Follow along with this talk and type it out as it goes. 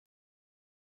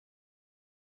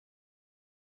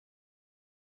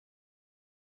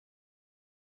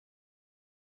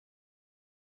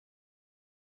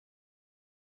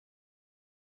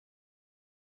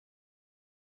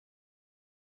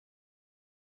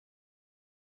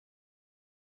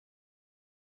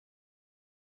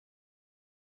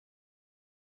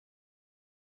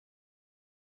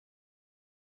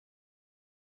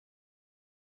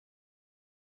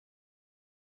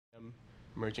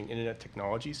Emerging Internet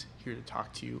Technologies, here to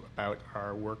talk to you about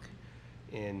our work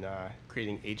in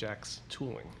creating AJAX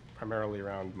tooling, primarily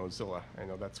around Mozilla.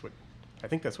 I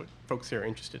think that's what folks here are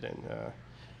interested in.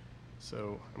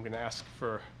 So I'm going to ask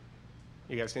for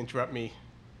you guys to interrupt me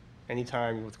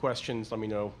anytime with questions. Let me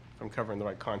know if I'm covering the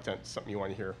right content, something you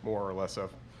want to hear more or less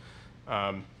of.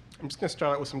 I'm just going to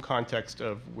start out with some context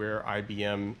of where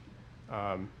IBM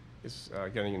is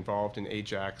getting involved in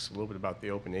AJAX, a little bit about the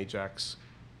Open AJAX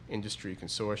Industry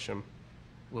Consortium,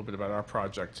 a little bit about our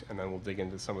project, and then we'll dig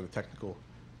into some of the technical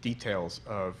details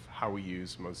of how we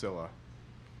use Mozilla.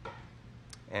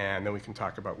 And then we can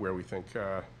talk about where we think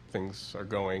things are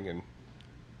going and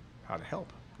how to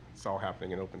help. It's all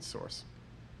happening in open source.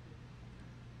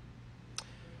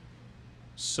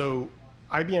 So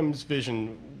IBM's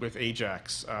vision with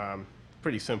AJAX,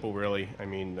 pretty simple, really. I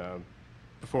mean,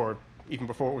 even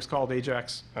before it was called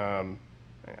AJAX,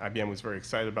 IBM was very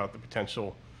excited about the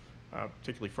potential,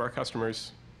 particularly for our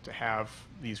customers, to have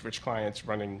these rich clients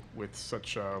running with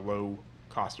such a low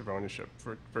cost of ownership,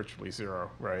 virtually zero,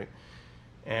 right?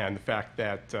 And the fact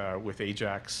that with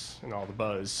AJAX and all the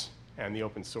buzz and the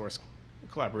open source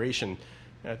collaboration,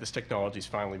 this technology is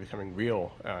finally becoming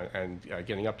real and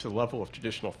getting up to the level of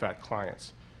traditional fat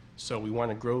clients. So we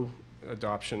want to grow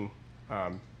adoption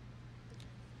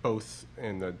both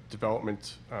in the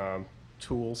development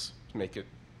tools to make it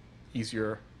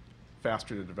easier,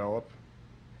 faster to develop,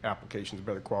 applications of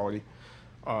better quality.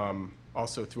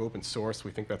 Also through open source,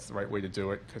 we think that's the right way to do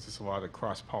it because there's a lot of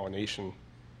cross-pollination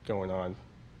going on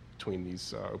between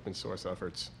these open source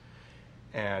efforts.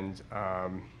 And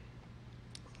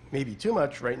maybe too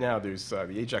much right now. There's the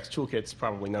AJAX toolkits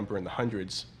probably number in the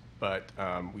hundreds, but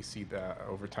we see that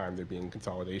over time there being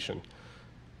consolidation,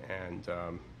 and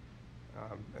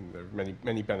there are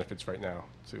many benefits right now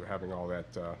to having all that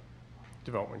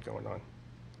development going on.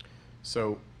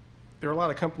 So there are a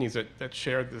lot of companies that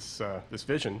share this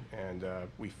vision, and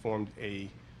we formed a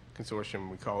consortium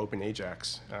we call Open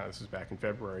AJAX. This was back in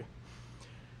February,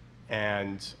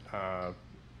 and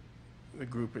the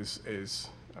group is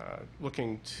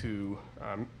looking to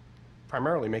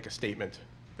primarily make a statement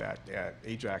that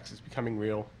AJAX is becoming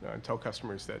real and tell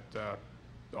customers that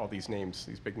all these names,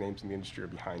 these big names in the industry, are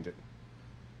behind it.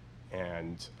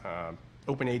 And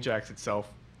Open AJAX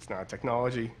itself, it's not a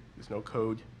technology. There's no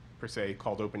code per se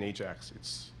called Open AJAX.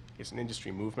 It's an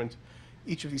industry movement.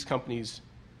 Each of these companies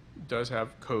does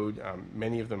have code.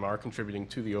 Many of them are contributing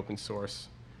to the open source,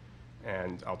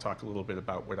 and I'll talk a little bit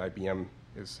about what IBM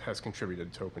has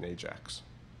contributed to Open AJAX.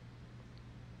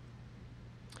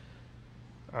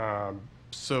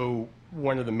 So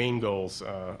one of the main goals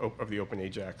of the Open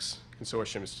AJAX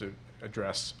consortium is to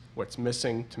address what's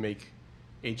missing to make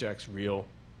AJAX real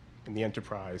in the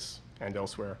enterprise and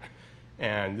elsewhere.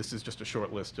 And this is just a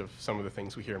short list of some of the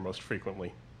things we hear most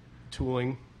frequently.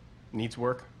 Tooling needs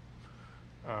work.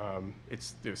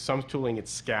 There's some tooling,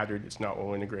 it's scattered, it's not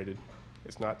well integrated.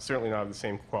 It's certainly not of the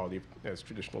same quality as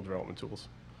traditional development tools.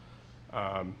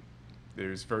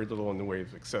 There's very little in the way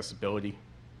of accessibility.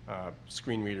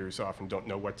 Screen readers often don't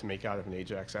know what to make out of an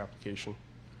AJAX application.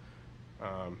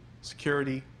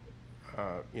 Security,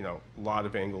 a lot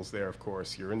of angles there, of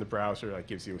course. You're in the browser, that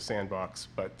gives you a sandbox,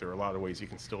 but there are a lot of ways you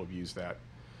can still abuse that.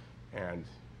 And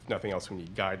if nothing else, we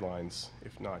need guidelines,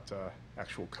 if not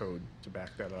actual code to back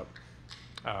that up.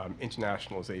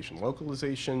 Internationalization,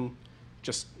 localization,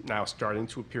 just now starting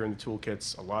to appear in the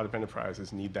toolkits. A lot of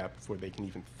enterprises need that before they can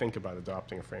even think about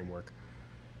adopting a framework.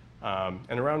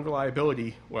 And around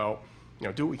reliability, well,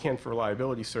 do what we can for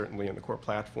reliability, certainly, in the core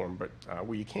platform, but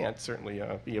where you can't, certainly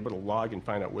be able to log and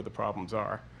find out where the problems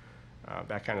are.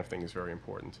 That kind of thing is very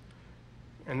important.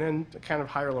 And then the kind of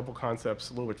higher level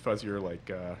concepts, a little bit fuzzier,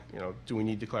 like, do we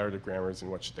need declarative grammars and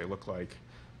what should they look like?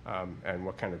 And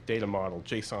what kind of data model?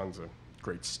 JSON's a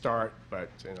great start, but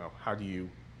how do you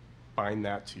bind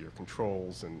that to your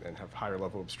controls and have higher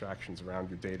level abstractions around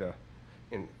your data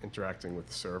in interacting with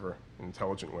the server in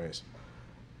intelligent ways?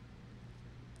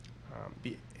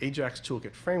 The AJAX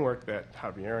Toolkit Framework that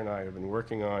Javier and I have been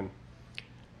working on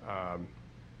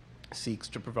seeks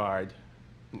to provide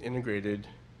an integrated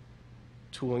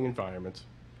tooling environment,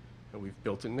 and we've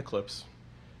built it in Eclipse.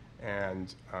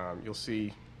 And you'll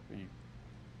see the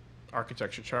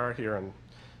architecture chart here and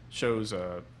shows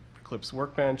a Eclipse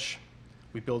workbench.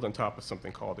 We build on top of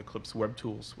something called Eclipse Web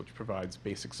Tools, which provides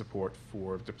basic support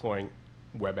for deploying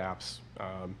web apps,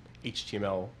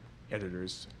 HTML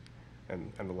editors,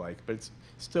 and the like. But it's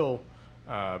still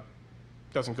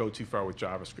doesn't go too far with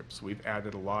JavaScript. So we've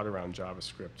added a lot around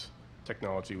JavaScript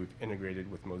technology. We've integrated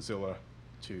with Mozilla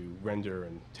to render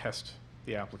and test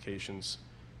the applications,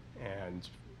 and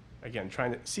again,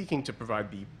 seeking to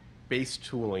provide the base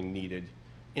tooling needed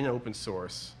in open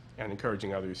source and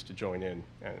encouraging others to join in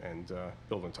and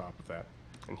build on top of that.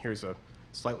 And here's a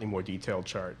slightly more detailed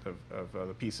chart of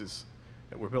the pieces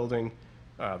that we're building.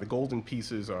 The golden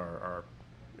pieces are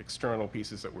external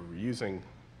pieces that we're reusing.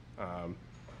 And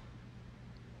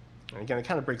again, it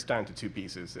kind of breaks down to two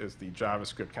pieces. There's the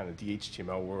JavaScript kind of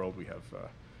DHTML world. We have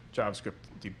JavaScript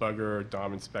debugger,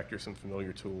 DOM inspector, some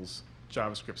familiar tools,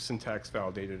 JavaScript syntax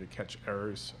validator to catch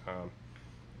errors,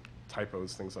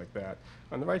 typos, things like that.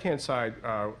 On the right-hand side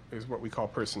is what we call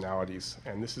personalities,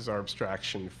 and this is our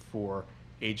abstraction for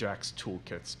AJAX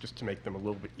toolkits, just to make them a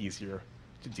little bit easier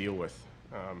to deal with.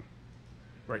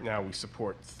 Right now we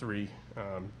support 3,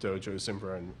 Dojo,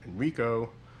 Zimbra, and Rico,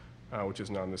 which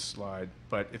isn't on this slide,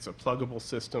 but it's a pluggable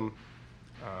system.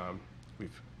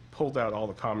 We've pulled out all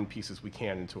the common pieces we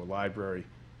can into a library,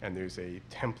 and there's a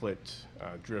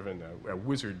template-driven, a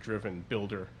wizard-driven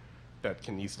builder that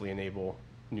can easily enable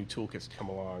new toolkits to come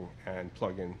along and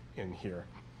plug in here.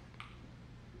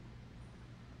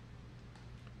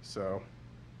 So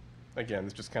again,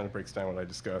 this just kind of breaks down what I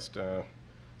discussed.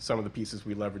 Some of the pieces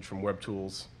we leverage from web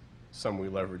tools, some we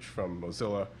leverage from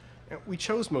Mozilla. And we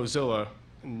chose Mozilla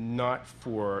not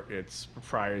for its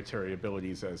proprietary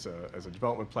abilities as a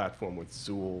development platform with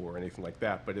Zool or anything like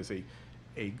that, but as a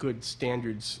good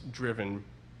standards-driven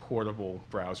portable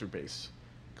browser base.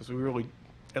 Because we really,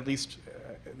 at least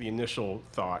the initial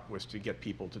thought was to get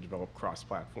people to develop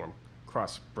cross-platform,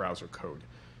 cross-browser code.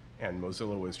 And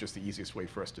Mozilla was just the easiest way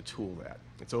for us to tool that.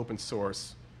 It's open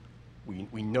source.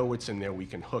 We know what's in there. We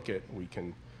can hook it. We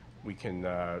can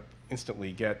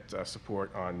instantly get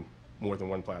support on more than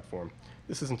one platform.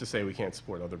 This isn't to say we can't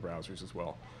support other browsers as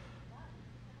well.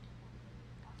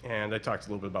 And I talked a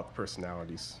little bit about the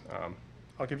personalities.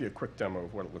 I'll give you a quick demo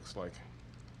of what it looks like.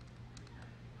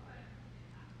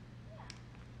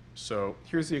 So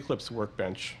here's the Eclipse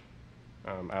workbench.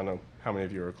 I don't know how many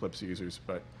of you are Eclipse users,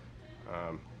 but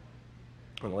on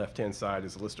the left-hand side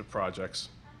is a list of projects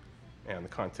and the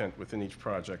content within each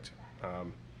project.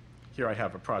 Here I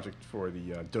have a project for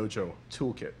the Dojo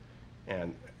toolkit,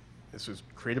 and this was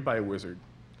created by a wizard,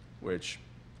 which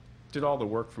did all the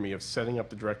work for me of setting up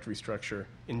the directory structure,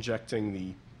 injecting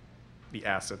the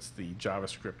assets, the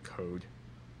JavaScript code,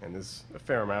 and there's a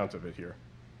fair amount of it here.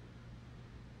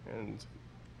 And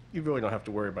you really don't have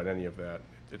to worry about any of that.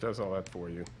 It does all that for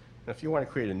you. And if you want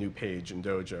to create a new page in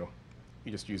Dojo,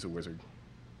 you just use a wizard.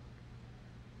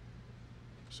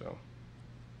 So,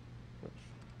 oops,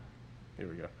 here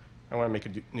we go. I want to make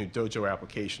a new Dojo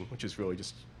application, which is really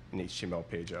just an HTML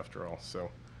page after all. So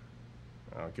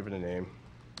I'll give it a name.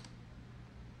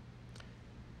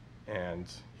 And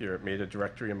here it made a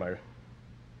directory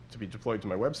to be deployed to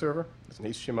my web server. It's an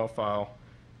HTML file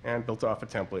and built off a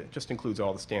template. It just includes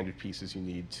all the standard pieces you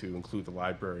need to include the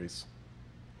libraries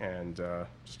and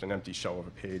just an empty shell of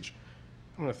a page.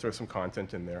 I'm going to throw some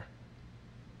content in there.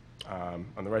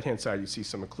 On the right-hand side, you see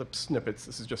some Eclipse snippets.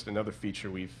 This is just another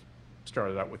feature we've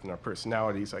started out with in our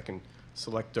personalities. I can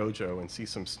select Dojo and see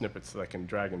some snippets that I can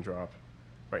drag and drop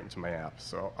right into my app.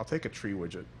 So I'll take a tree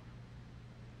widget.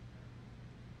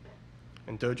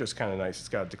 And Dojo's kind of nice. It's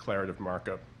got a declarative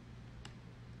markup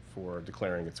for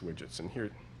declaring its widgets. And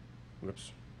here,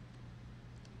 whoops,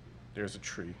 there's a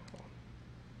tree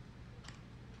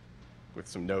with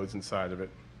some nodes inside of it.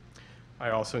 I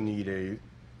also need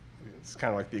it's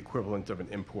kind of like the equivalent of an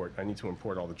import. I need to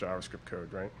import all the JavaScript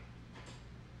code, right?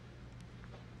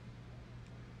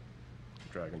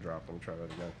 Drag and drop. Let me try that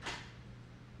again.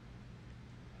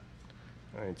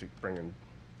 I need to bring in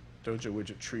Dojo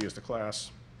widget tree as the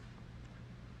class.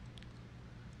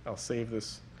 I'll save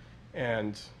this.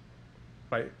 And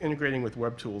by integrating with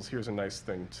web tools, here's a nice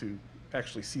thing to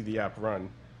actually see the app run.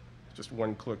 Just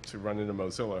one click to run into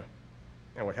Mozilla.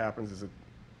 And what happens is it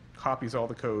copies all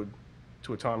the code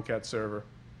to a Tomcat server,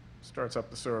 starts up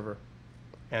the server,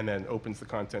 and then opens the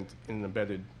content in an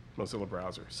embedded Mozilla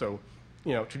browser. So,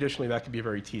 you know, traditionally that could be a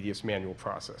very tedious manual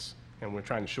process, and we're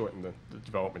trying to shorten the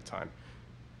development time.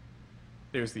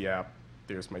 There's the app,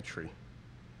 there's my tree.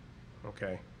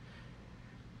 Okay.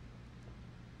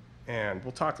 And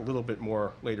we'll talk a little bit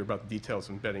more later about the details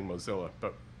of embedding Mozilla,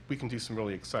 but we can do some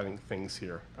really exciting things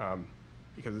here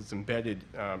because it's embedded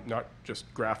not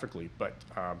just graphically, but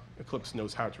Eclipse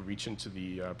knows how to reach into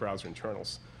the browser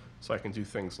internals. So I can do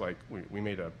things like we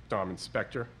made a DOM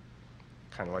inspector,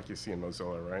 kind of like you see in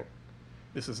Mozilla, right?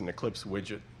 This is an Eclipse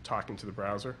widget talking to the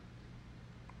browser.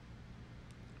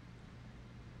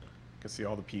 You can see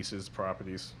all the pieces,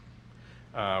 properties.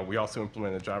 We also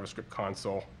implement a JavaScript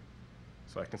console,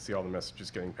 so I can see all the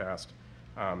messages getting passed.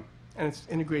 And it's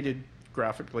integrated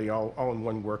graphically all in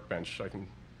one workbench.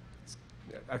 It's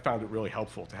I found it really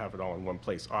helpful to have it all in one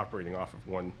place, operating off of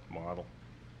one model.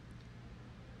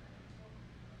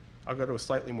 I'll go to a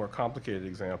slightly more complicated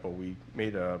example. We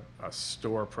made a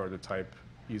store prototype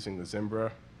using the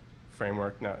Zimbra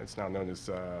framework. Now, it's now known as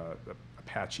the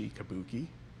Apache Kabuki.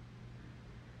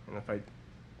 And if I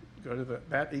go to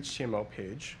that HTML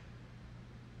page,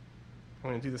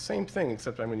 I'm going to do the same thing,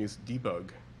 except I'm going to use debug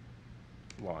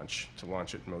launch to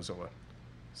launch it in Mozilla.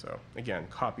 So again,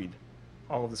 copied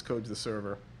all of this code to the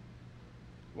server,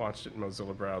 launched it in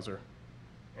Mozilla browser,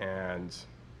 and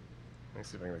let me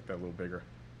see if I can make that a little bigger.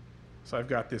 So I've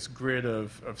got this grid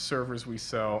of servers we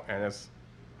sell, and as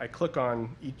I click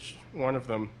on each one of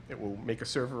them, it will make a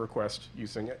server request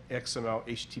using XML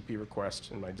HTTP request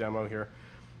in my demo here,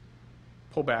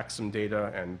 pull back some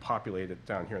data, and populate it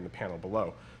down here in the panel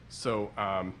below. So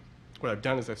what I've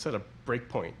done is I've set a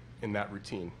breakpoint in that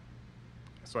routine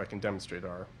so I can demonstrate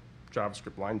our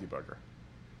JavaScript line debugger.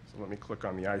 So let me click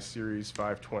on the iSeries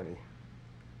 520.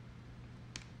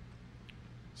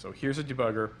 So here's a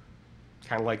debugger,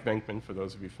 kind of like Venkman, for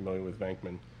those of you familiar with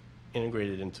Venkman,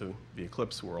 integrated into the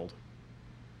Eclipse world.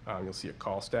 You'll see a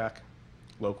call stack,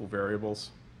 local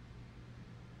variables.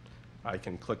 I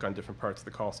can click on different parts of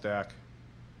the call stack,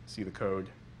 see the code.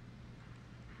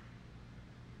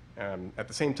 At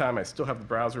the same time, I still have the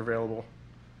browser available.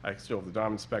 I still have the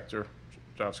DOM inspector,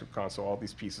 JavaScript console. All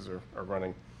these pieces are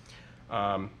running.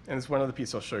 And there's one other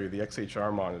piece I'll show you, the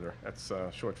XHR monitor. That's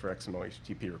short for XML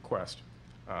HTTP request.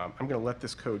 I'm going to let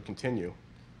this code continue,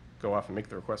 go off and make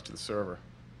the request to the server.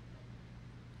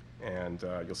 And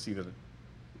you'll see that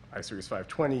iSeries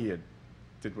 520, it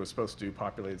did what it was supposed to do,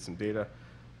 populated some data.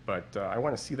 But I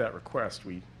want to see that request.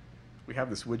 We have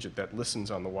this widget that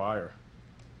listens on the wire.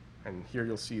 And here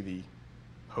you'll see the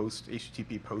post,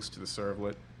 HTTP post to the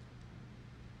servlet.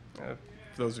 For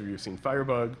those of you who've seen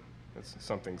Firebug, that's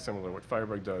something similar to what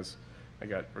Firebug does. I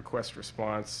got request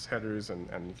response headers, and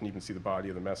you can even see the body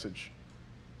of the message.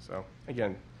 So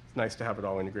again, it's nice to have it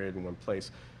all integrated in one place.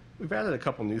 We've added a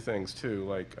couple new things too,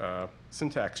 like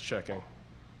syntax checking.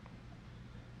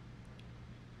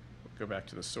 Go back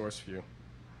to the source view.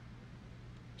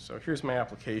 So here's my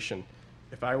application.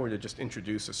 If I were to just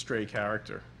introduce a stray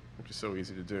character, which is so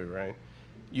easy to do, right?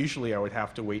 Usually I would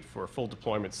have to wait for a full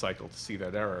deployment cycle to see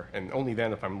that error, and only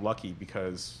then if I'm lucky,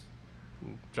 because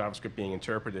JavaScript being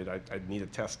interpreted, I'd need a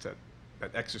test that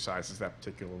exercises that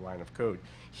particular line of code.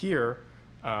 Here,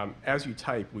 as you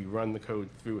type, we run the code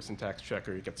through a syntax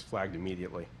checker. It gets flagged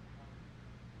immediately.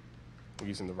 We're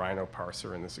using the Rhino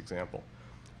parser in this example.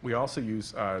 We also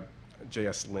use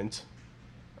JSLint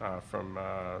from,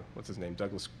 what's his name,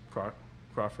 Douglas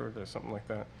Crawford or something like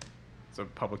that. It's a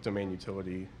public domain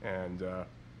utility, and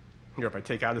here if I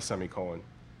take out a semicolon,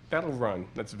 that'll run,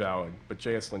 that's valid, but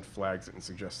JSLint flags it and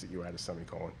suggests that you add a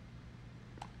semicolon.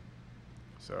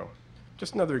 So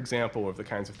just another example of the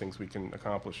kinds of things we can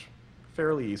accomplish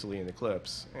fairly easily in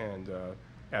Eclipse and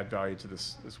add value to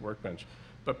this workbench.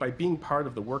 But by being part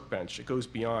of the workbench, it goes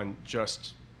beyond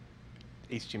just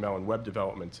HTML and web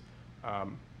development.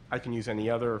 I can use any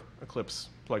other Eclipse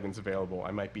plugins available.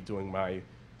 I might be doing my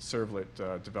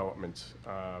servlet development,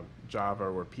 Java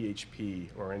or PHP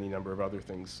or any number of other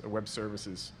things, web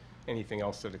services, anything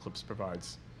else that Eclipse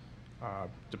provides,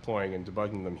 deploying and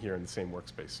debugging them here in the same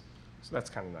workspace. So that's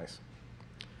kind of nice.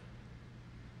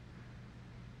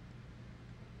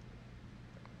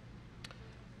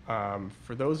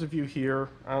 For those of you here,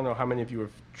 I don't know how many of you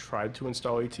have tried to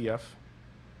install ATF.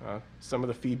 Some of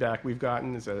the feedback we've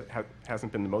gotten is that it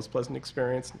hasn't been the most pleasant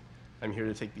experience. I'm here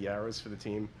to take the arrows for the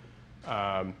team.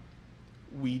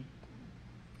 We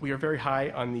are very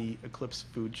high on the Eclipse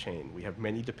food chain. We have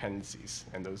many dependencies,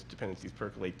 and those dependencies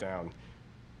percolate down.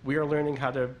 We are learning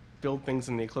how to build things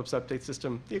in the Eclipse update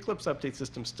system. The Eclipse update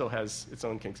system still has its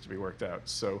own kinks to be worked out.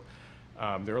 So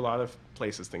there are a lot of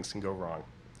places things can go wrong.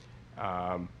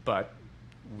 But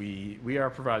we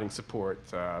are providing support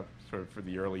for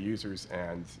the early users,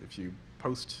 and if you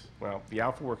post, well, the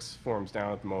AlphaWorks forum's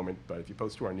down at the moment, but if you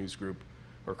post to our news group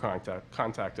or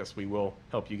contact us, we will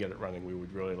help you get it running. We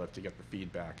would really love to get the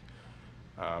feedback.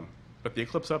 But the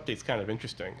Eclipse update's kind of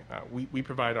interesting. We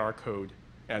provide our code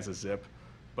as a zip,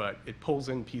 but it pulls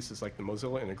in pieces like the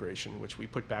Mozilla integration, which we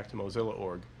put back to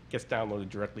Mozilla.org, gets downloaded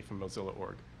directly from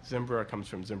Mozilla.org. Zimbra comes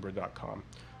from zimbra.com,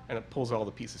 and it pulls all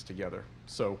the pieces together.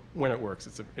 So when it works,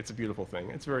 it's a beautiful thing.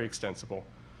 It's very extensible.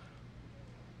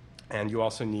 And you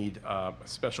also need a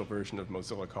special version of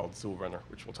Mozilla called Zulrunner,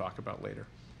 which we'll talk about later.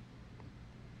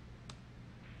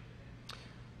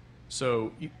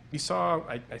 So you saw,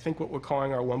 I think, what we're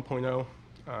calling our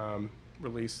 1.0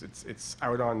 release. It's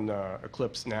out on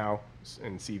Eclipse now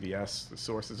in CVS. The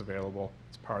source is available.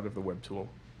 It's part of the web tool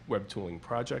web tooling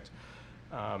project.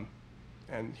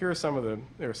 And here are some of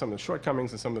the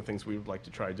shortcomings and some of the things we would like to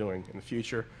try doing in the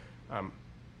future.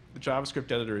 The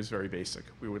JavaScript editor is very basic.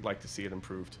 We would like to see it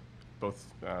improved,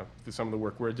 both through some of the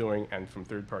work we're doing and from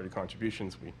third-party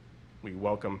contributions. We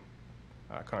welcome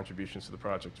contributions to the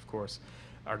project, of course.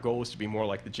 Our goal is to be more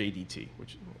like the JDT,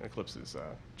 which Eclipse is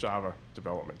Java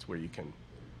development, where you can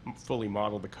fully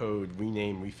model the code,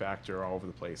 rename, refactor all over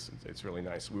the place. It's really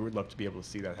nice. We would love to be able to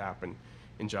see that happen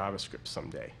in JavaScript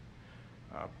someday,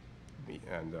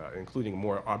 and including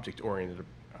more object-oriented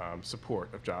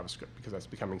support of JavaScript, because that's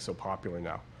becoming so popular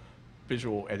now.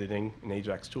 Visual editing in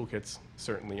AJAX toolkits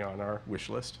certainly on our wish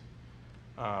list,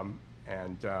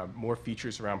 and more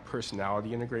features around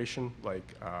personality integration,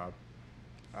 like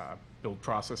build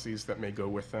processes that may go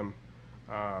with them,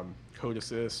 code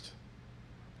assist,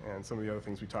 and some of the other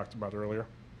things we talked about earlier.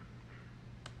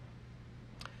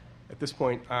 At this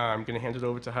point, I'm going to hand it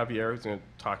over to Javier, who's going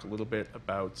to talk a little bit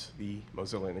about the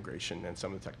Mozilla integration and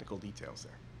some of the technical details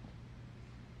there.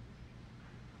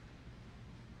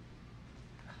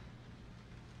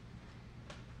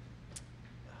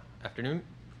 Afternoon.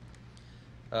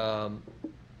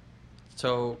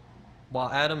 So while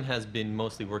Adam has been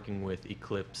mostly working with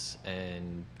Eclipse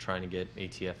and trying to get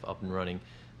ATF up and running,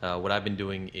 what I've been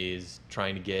doing is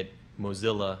trying to get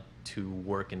Mozilla to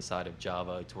work inside of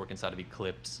Java, to work inside of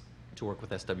Eclipse, to work with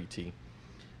SWT.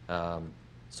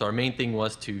 So our main thing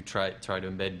was to try to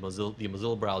embed the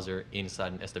Mozilla browser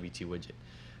inside an SWT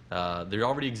widget. There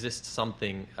already exists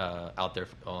something out there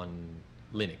on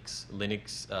Linux.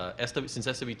 Since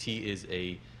SWT is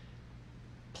a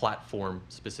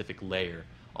platform-specific layer,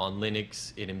 on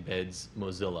Linux it embeds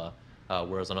Mozilla,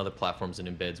 whereas on other platforms it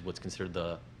embeds what's considered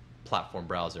the platform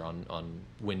browser. On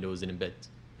Windows it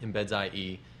embeds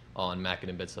IE, on Mac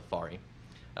it embeds Safari.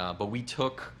 But we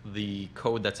took the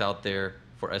code that's out there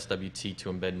for SWT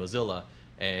to embed Mozilla,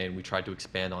 and we tried to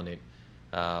expand on it.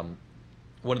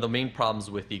 One of the main problems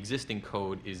with the existing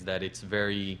code is that it's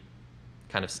very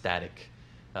kind of static.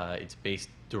 It's based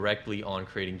directly on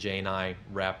creating JNI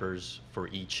wrappers for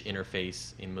each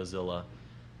interface in Mozilla.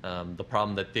 The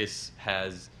problem that this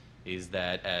has is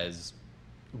that as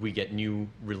we get new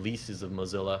releases of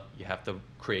Mozilla, you have to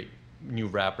create new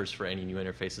wrappers for any new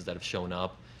interfaces that have shown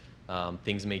up.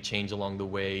 Things may change along the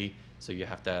way, so you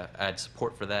have to add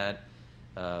support for that.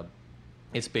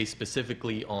 It's based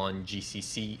specifically on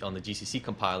GCC, on the GCC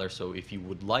compiler, so if you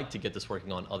would like to get this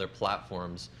working on other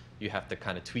platforms, you have to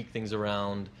kind of tweak things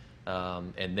around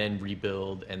and then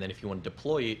rebuild, and then if you want to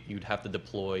deploy it, you'd have to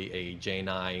deploy a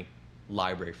JNI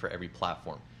library for every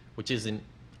platform, which isn't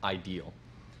ideal.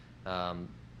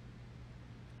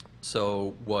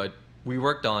 So what we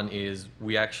worked on is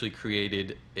we actually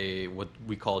created what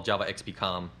we call Java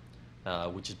XPCOM,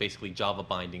 which is basically Java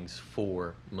bindings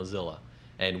for Mozilla.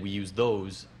 And we use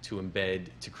those to embed,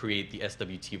 to create the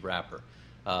SWT wrapper.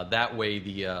 That way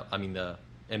the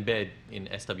embed in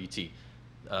SWT.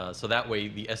 So that way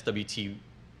the SWT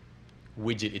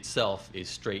widget itself is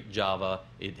straight Java.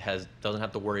 It doesn't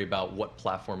have to worry about what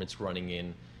platform it's running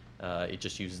in. It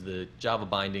just uses the Java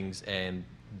bindings, and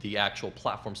the actual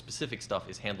platform-specific stuff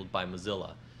is handled by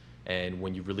Mozilla. And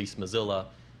when you release Mozilla,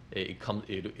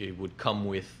 it would come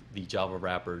with the Java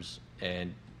wrappers,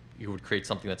 and you would create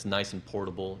something that's nice and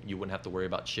portable. You wouldn't have to worry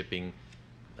about shipping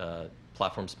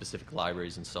platform-specific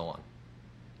libraries and so on.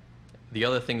 The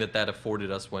other thing that afforded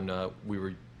us when we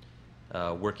were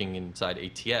working inside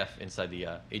ATF, inside the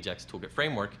AJAX Toolkit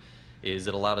Framework, is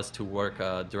it allowed us to work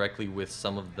directly with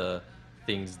some of the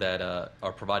things that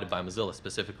are provided by Mozilla,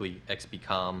 specifically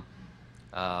XPCOM.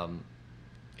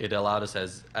 It allowed us,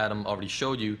 as Adam already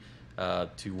showed you,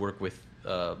 to work with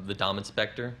the DOM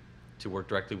inspector, to work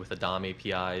directly with the DOM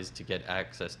APIs to get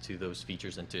access to those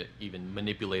features and to even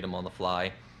manipulate them on the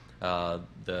fly.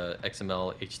 The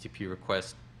XML HTTP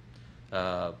request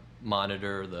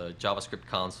monitor, the JavaScript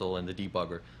console, and the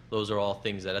debugger. Those are all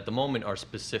things that at the moment are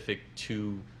specific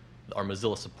to our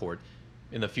Mozilla support.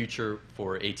 In the future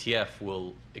for ATF,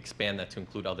 we'll expand that to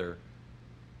include other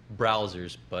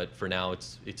browsers, but for now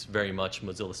it's very much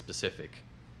Mozilla specific.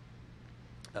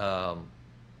 The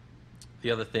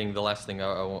last thing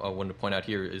I wanted to point out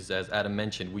here is, as Adam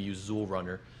mentioned, we use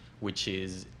XoolRunner, which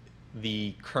is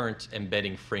the current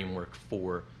embedding framework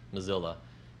for Mozilla.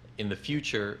 In the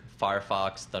future,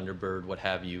 Firefox, Thunderbird, what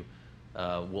have you,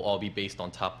 will all be based on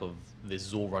top of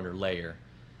this XoolRunner layer.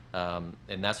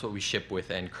 And that's what we ship with,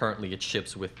 and currently it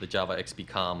ships with the Java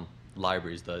XPCOM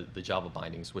libraries, the Java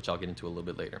bindings, which I'll get into a little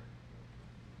bit later.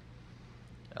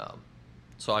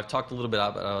 So I've talked a little bit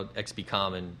about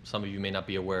XPCOM, and some of you may not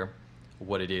be aware of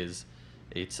what it is.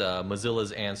 It's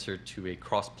Mozilla's answer to a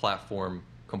cross-platform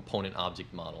component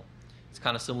object model. It's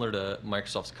kind of similar to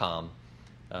Microsoft's COM.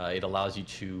 It allows you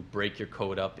to break your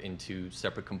code up into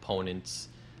separate components.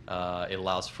 It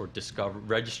allows for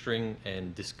registering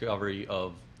and discovery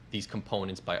of these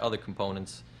components by other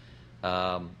components.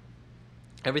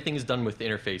 Everything is done with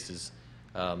interfaces.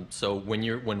 So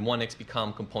when one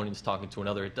XPCOM component is talking to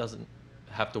another, it doesn't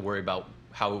have to worry about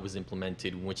how it was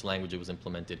implemented, in which language it was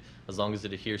implemented. As long as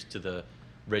it adheres to the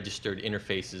registered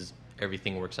interfaces,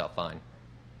 everything works out fine.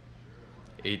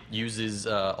 It uses,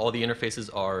 all the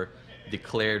interfaces are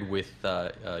declared with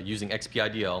using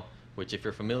XPIDL, which if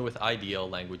you're familiar with IDL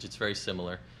language, it's very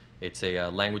similar. It's a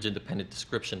language independent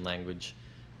description language.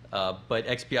 But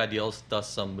XPIDL does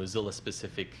some Mozilla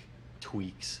specific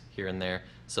tweaks here and there,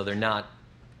 so they're not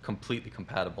completely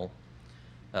compatible.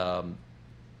 And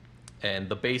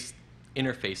the base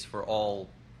interface for all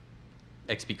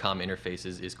XPCOM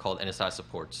interfaces is called NSI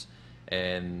supports.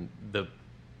 And the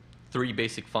three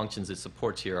basic functions it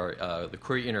supports here are the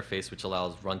query interface, which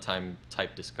allows runtime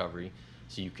type discovery.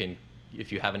 So you can,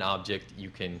 if you have an object, you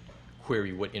can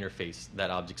query what interface that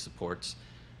object supports.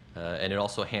 And it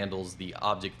also handles the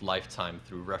object lifetime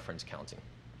through reference counting.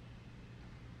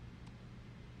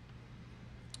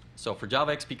 So for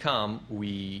Java XPCOM,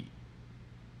 we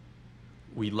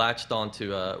latched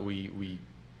onto, we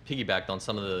piggybacked on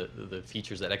some of the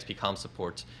features that XPCOM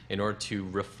supports in order to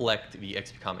reflect the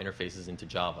XPCOM interfaces into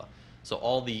Java. So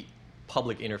all the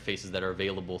public interfaces that are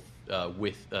available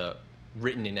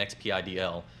written in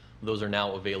XPIDL, those are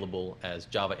now available as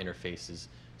Java interfaces.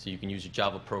 So you can use your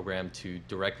Java program to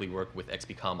directly work with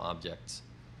XPCOM objects.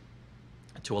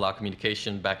 To allow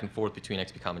communication back and forth between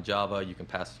XPCOM and Java, you can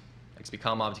pass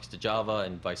XPCOM objects to Java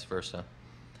and vice versa.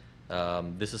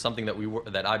 This is something that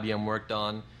that IBM worked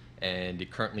on, and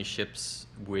it currently ships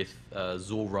with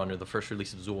Zulrun, or the first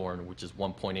release of Zulrun, which is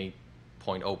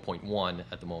 1.8.0.1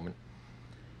 at the moment.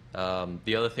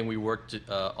 The other thing we worked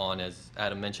on, as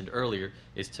Adam mentioned earlier,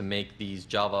 is to make these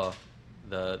Java,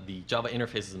 the Java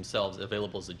interfaces themselves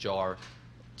available as a jar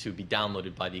to be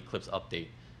downloaded by the Eclipse update.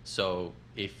 So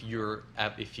if you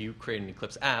create an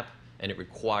Eclipse app and it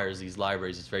requires these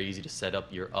libraries, it's very easy to set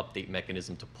up your update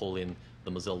mechanism to pull in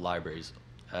the Mozilla libraries.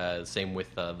 Same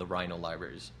with the Rhino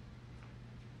libraries.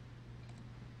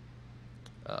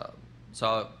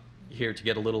 So here to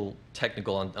get a little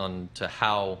technical on to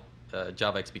how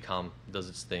Java XPCOM does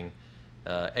its thing.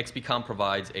 XPCOM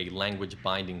provides a language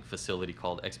binding facility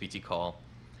called XPT-call.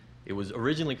 It was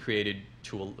originally created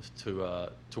to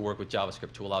work with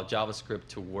JavaScript, to allow JavaScript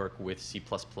to work with C++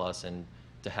 and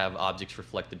to have objects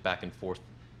reflected back and forth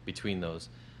between those.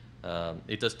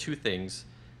 It does two things.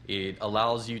 It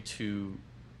allows you to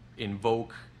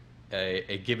invoke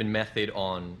a given method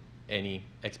on any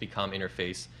XPCOM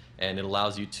interface, and it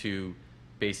allows you to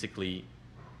basically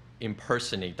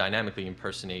dynamically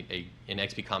impersonate an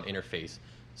XPCOM interface.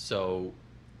 So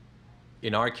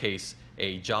in our case,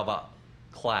 a Java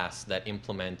class that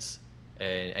implements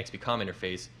an XPCOM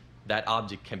interface, that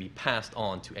object can be passed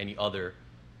on to any other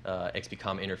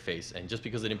XPCOM interface. And just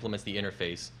because it implements the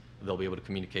interface, they'll be able to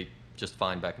communicate just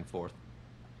fine back and forth.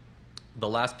 The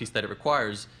last piece that it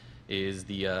requires is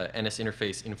the NS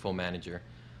Interface Info Manager.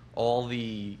 All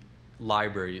the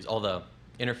libraries, all the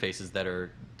interfaces that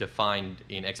are defined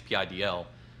in XPIDL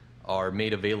are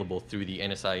made available through the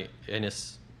NSI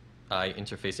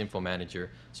Interface Info Manager,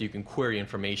 so you can query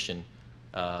information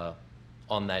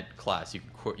on that class.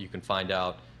 You can find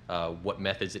out what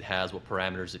methods it has, what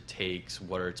parameters it takes,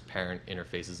 what are its parent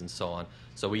interfaces, and so on.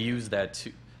 So we use that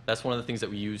that's one of the things that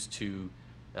we use to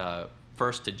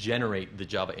first to generate the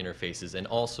Java interfaces, and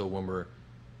also when we're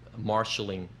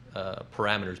marshalling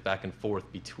parameters back and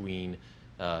forth between,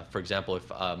 for example,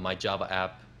 if my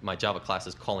Java class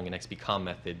is calling an XPCOM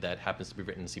method that happens to be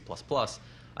written in C++,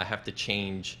 I have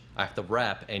to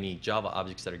wrap any Java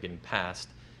objects that are getting passed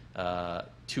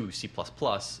to C++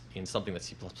 in something that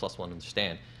C++ won't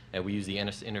understand. And we use the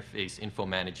NS Interface Info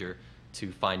Manager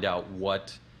to find out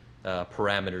what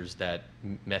parameters that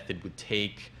method would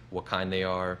take, what kind they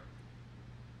are.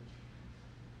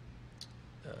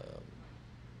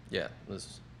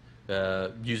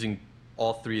 Using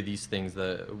all three of these things,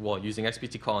 using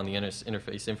XPT-call and the NS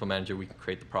Interface Info Manager, we can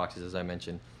create the proxies, as I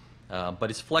mentioned. But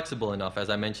it's flexible enough. As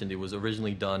I mentioned, it was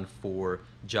originally done for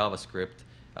JavaScript.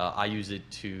 I use it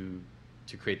to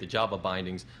create the Java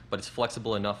bindings, but it's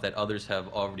flexible enough that others have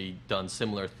already done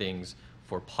similar things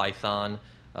for Python,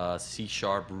 C#,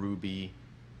 Ruby,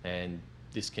 and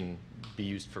this can be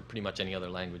used for pretty much any other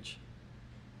language.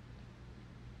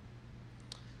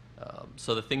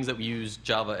 So the things that we use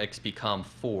Java XPCOM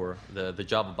for, the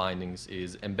Java bindings,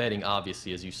 is embedding,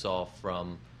 obviously, as you saw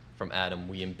from from Adam.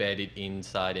 We embed it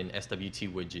inside an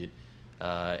SWT widget,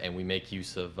 and we make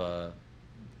use of,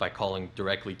 by calling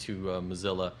directly to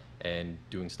Mozilla and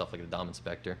doing stuff like the DOM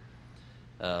inspector.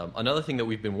 Another thing that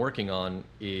we've been working on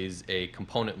is a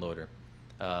component loader.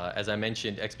 As I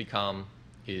mentioned, XPCOM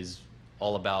is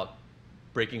all about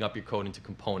breaking up your code into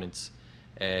components.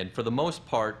 And for the most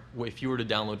part, if you were to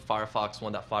download Firefox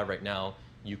 1.5 right now,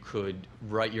 you could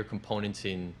write your components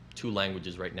in 2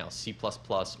 languages right now, C++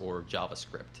 or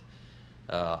JavaScript.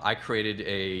 I created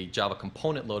a Java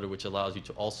component loader, which allows you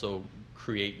to also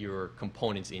create your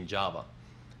components in Java.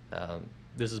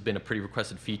 This has been a pretty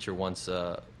requested feature once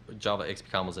Java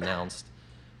XPCOM was announced,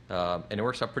 and it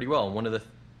works out pretty well. And one of the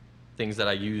things that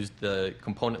I used the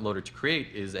component loader to create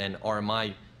is an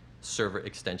RMI server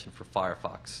extension for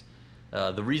Firefox.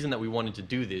 The reason that we wanted to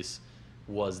do this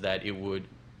was that it would,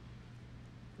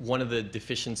 one of the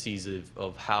deficiencies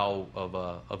of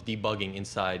debugging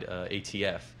inside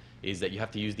ATF is that you have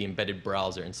to use the embedded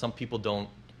browser, and some people don't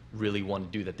really want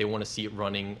to do that. They want to see it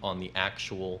running on the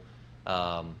actual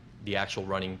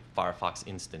running Firefox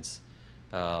instance.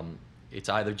 It's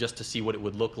either just to see what it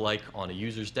would look like on a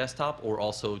user's desktop, or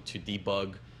also to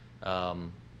debug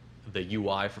the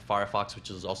UI for Firefox,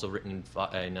 which is also written in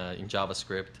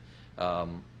JavaScript.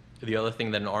 The other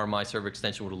thing that an RMI server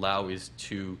extension would allow is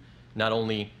to not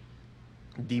only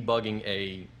debugging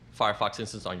a Firefox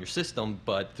instance on your system,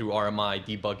 but through RMI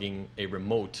debugging a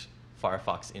remote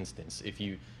Firefox instance. If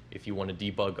you want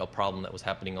to debug a problem that was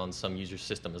happening on some user's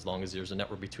system, as long as there's a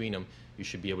network between them, you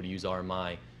should be able to use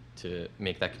RMI to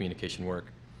make that communication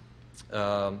work.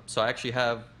 So I actually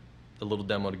have a little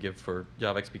demo to give for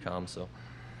Java XPCOM.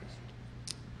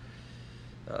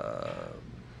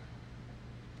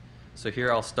 So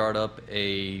here I'll start up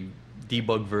a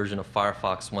debug version of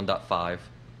Firefox 1.5.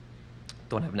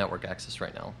 Don't have network access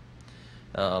right now.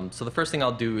 So the first thing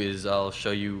I'll do is I'll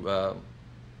show you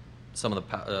some of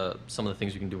the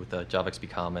things you can do with the Java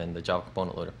XPCOM and the Java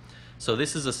component loader. So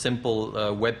this is a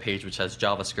simple web page which has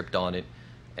JavaScript on it,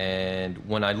 and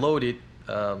when I load it,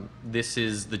 this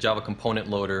is the Java component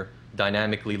loader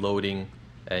dynamically loading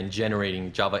and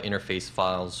generating Java interface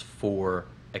files for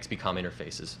XPCOM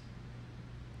interfaces.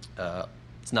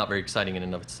 It's not very exciting in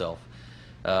and of itself.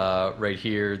 Right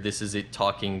here, this is it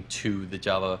talking to the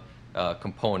Java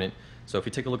component. So if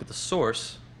you take a look at the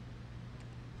source,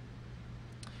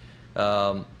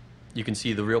 you can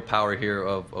see the real power here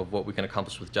of what we can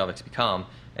accomplish with Java XPCOM.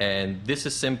 And this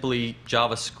is simply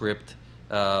JavaScript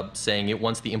saying it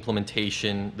wants the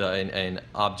implementation, an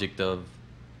object of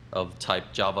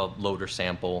type Java loader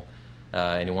sample,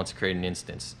 and it wants to create an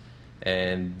instance.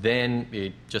 And then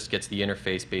it just gets the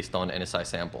interface based on NSI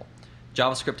sample.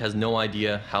 JavaScript has no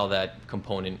idea how that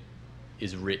component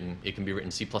is written. It can be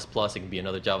written C++, it can be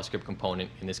another JavaScript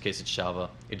component. In this case, it's Java.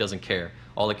 It doesn't care.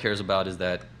 All it cares about is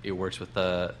that it works with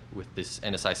this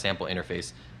NSI sample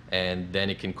interface, and then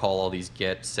it can call all these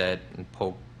get, set, and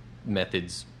poke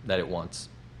methods that it wants.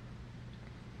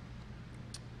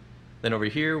 Then over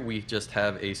here, we just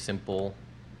have a simple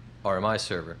RMI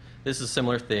server. This is a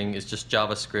similar thing. It's just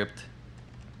JavaScript.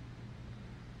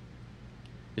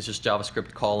 It's just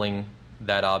JavaScript calling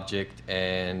that object,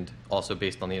 and also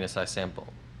based on the NSI sample.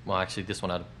 Well, actually, this one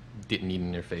I didn't need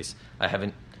an interface. I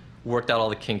haven't worked out all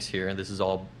the kinks here. This is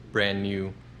all brand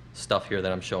new stuff here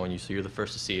that I'm showing you, so you're the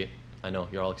first to see it. I know,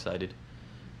 you're all excited.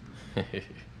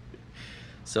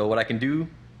 So what I can do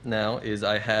now is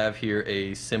I have here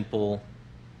a simple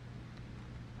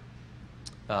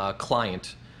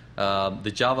client.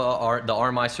 The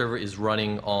RMI server is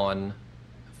running on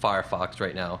Firefox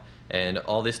right now, and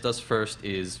all this does first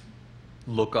is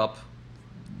look up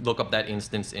that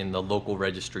instance in the local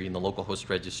registry, in the local host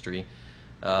registry,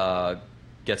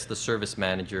 gets the service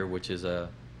manager, which is a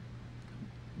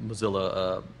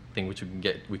Mozilla thing which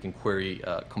we can query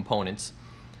components.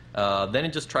 Then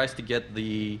it just tries to get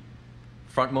the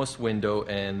frontmost window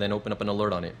and then open up an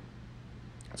alert on it.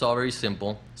 It's all very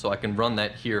simple. So I can run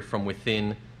that here from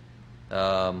within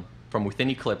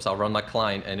Eclipse. I'll run my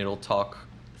client and it'll talk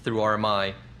through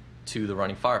RMI to the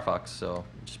running Firefox. So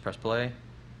just press play,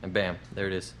 and bam, there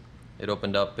it is. It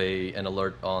opened up an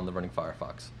alert on the running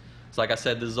Firefox. So like I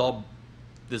said, this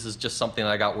is just something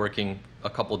that I got working a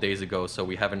couple days ago, so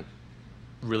we haven't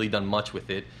really done much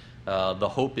with it. The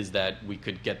hope is that we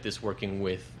could get this working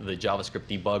with the JavaScript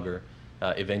debugger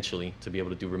eventually to be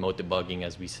able to do remote debugging,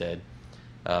 as we said,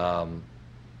 or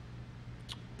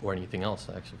anything else,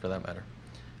 actually, for that matter.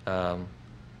 So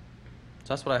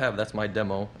that's what I have. That's my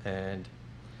demo. And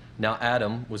now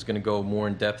Adam was going to go more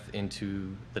in depth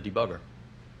into the debugger.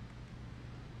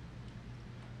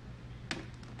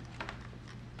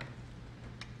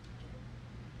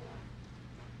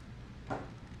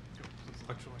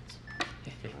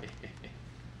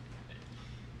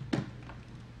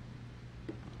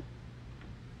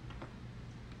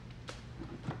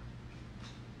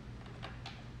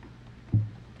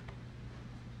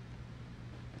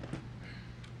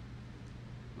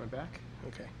 back?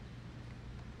 Okay.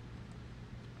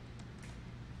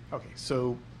 Okay,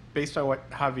 so based on what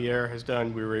Javier has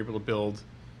done, we were able to build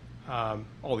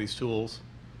all these tools,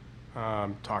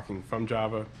 talking from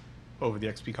Java over the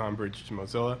XPCOM bridge to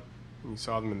Mozilla. You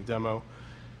saw them in the demo.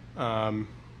 And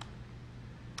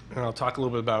I'll talk a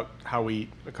little bit about how we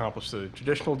accomplish the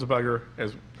traditional debugger.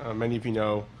 As many of you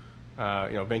know,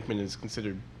 Venkman is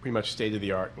considered pretty much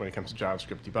state-of-the-art when it comes to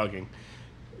JavaScript debugging.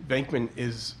 Venkman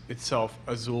is itself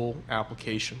a Zool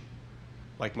application.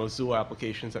 Like most Zool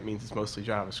applications, that means it's mostly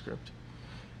JavaScript.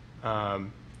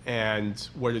 And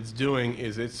what it's doing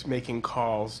is it's making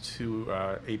calls to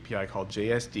API called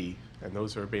JSD, and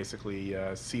those are basically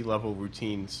C-level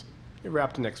routines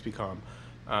wrapped in XPCOM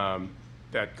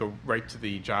that go right to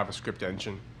the JavaScript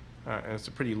engine. And it's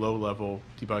a pretty low-level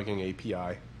debugging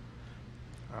API.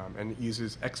 And it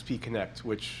uses XP Connect,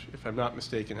 which, if I'm not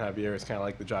mistaken, Javier, is kind of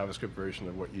like the JavaScript version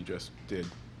of what you just did.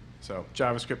 So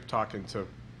JavaScript talking to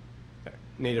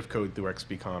native code through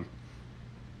XPCOM.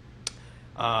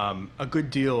 A good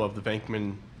deal of the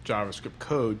Venkman JavaScript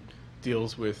code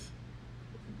deals with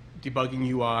debugging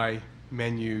UI,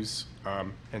 menus,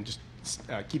 and just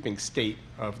keeping state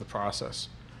of the process.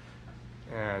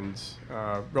 And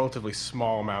a relatively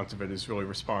small amount of it is really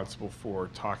responsible for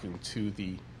talking to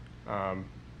the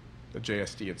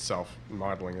JSD itself and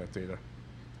modeling that data.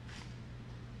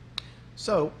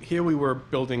 So here we were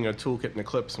building a toolkit in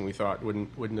Eclipse, and we thought,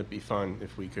 wouldn't it be fun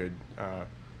if we could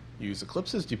use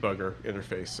Eclipse's debugger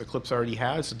interface? Eclipse already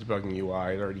has a debugging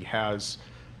UI. It already has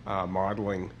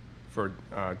modeling for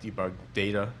debug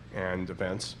data and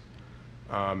events.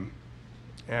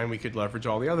 And we could leverage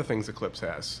all the other things Eclipse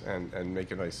has and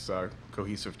make a nice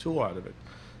cohesive tool out of it.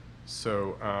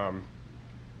 So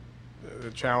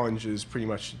the challenge is pretty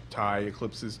much to tie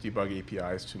Eclipse's debug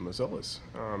APIs to Mozilla's.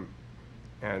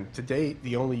 And to date,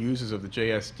 the only users of the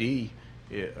JSD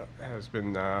has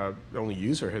been, the only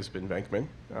user has been Venkman,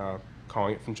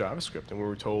 calling it from JavaScript. And we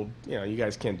were told, you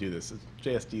guys can't do this.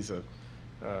 JSD's a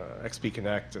XP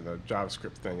Connect and a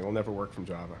JavaScript thing. It'll never work from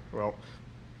Java. Well,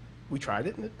 we tried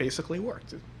it, and it basically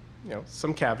worked.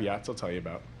 Some caveats I'll tell you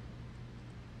about.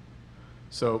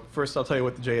 So first, I'll tell you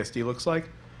what the JSD looks like.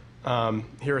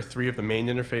 Here are 3 of the main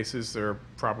interfaces. There are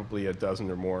probably a dozen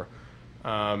or more.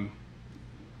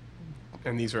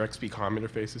 And these are XPCOM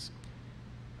interfaces.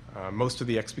 Most of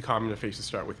the XPCOM interfaces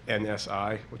start with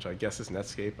NSI, which I guess is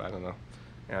Netscape, I don't know.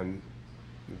 And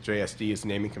JSD is the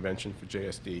naming convention for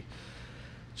JSD.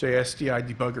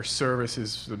 JSDI debugger service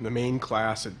is the main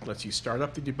class. It lets you start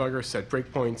up the debugger, set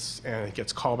breakpoints, and it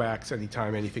gets callbacks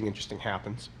anytime anything interesting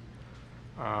happens.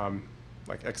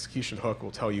 Like execution hook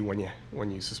will tell you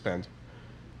when you suspend.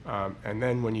 And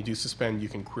then when you do suspend, you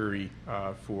can query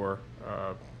for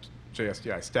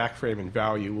JSDI stack frame and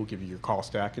value. Will give you your call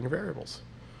stack and your variables.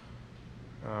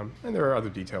 And there are other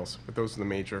details, but those are the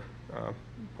major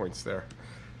points there.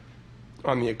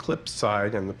 On the Eclipse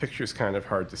side, and the picture's kind of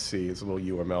hard to see, there's a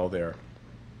little UML there.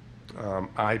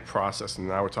 I process, and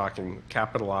now we're talking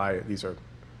capital I, these are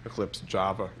Eclipse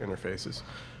Java interfaces.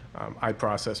 I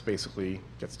process basically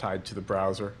gets tied to the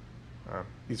browser.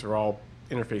 These are all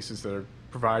interfaces that are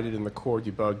provided in the core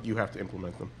debug. You have to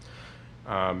implement them.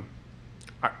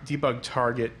 Debug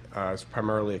target is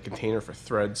primarily a container for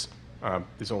threads.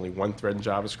 There's only one thread in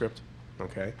JavaScript.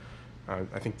 Okay,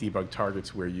 I think debug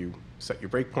target's where you set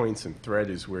your breakpoints, and thread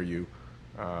is where you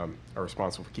are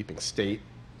responsible for keeping state,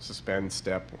 suspend,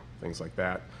 step, things like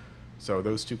that. So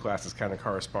those 2 classes kind of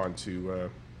correspond to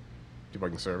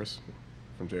debugging service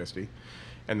from JSD.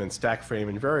 And then stack frame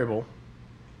and variable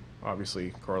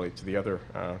obviously correlate to the other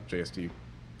JSD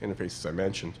interfaces I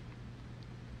mentioned.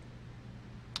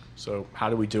 So how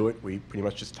do we do it? We pretty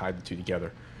much just tied the 2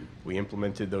 together. We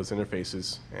implemented those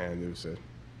interfaces, and there's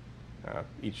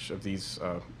each of these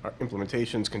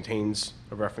implementations contains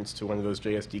a reference to one of those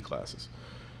JSD classes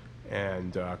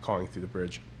and calling through the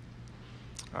bridge.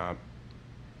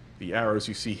 The arrows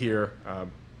you see here,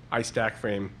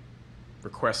 iStackFrame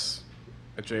requests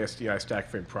a JSD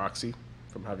iStackFrame proxy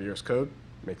from Javier's code,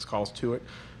 makes calls to it.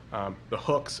 The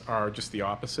hooks are just the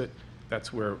opposite.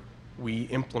 That's where we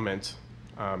implement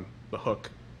the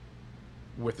hook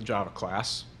with the Java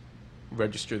class,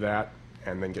 register that,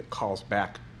 and then get calls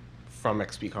back from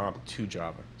XPCOM to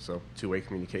Java. So 2-way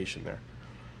communication there.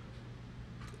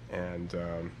 And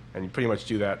you pretty much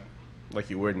do that like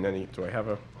you would in any, do I have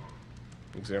an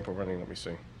example running? Let me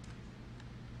see.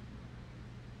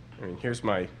 I mean, here's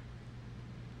my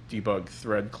debug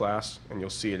thread class, and you'll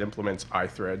see it implements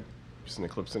iThread, which is an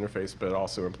Eclipse interface, but it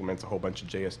also implements a whole bunch of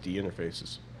JSD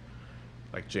interfaces,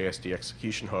 like JSD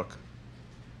execution hook,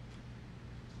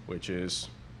 which is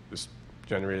this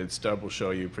generated stub will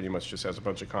show you pretty much just has a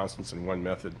bunch of constants in one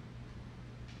method.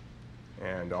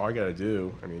 And all I got to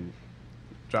do, I mean,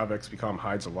 Java XPCOM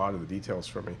hides a lot of the details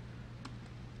for me.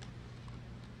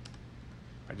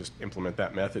 I just implement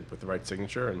that method with the right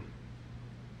signature,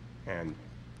 and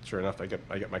sure enough, I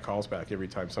get my calls back every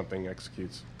time something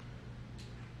executes.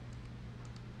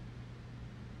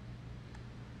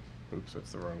 Oops,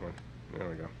 that's the wrong one. There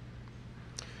we go.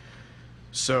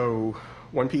 So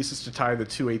one piece is to tie the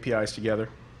two APIs together.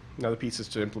 Another piece is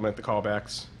to implement the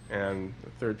callbacks. And the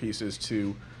third piece is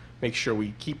to make sure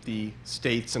we keep the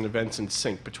states and events in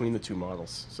sync between the two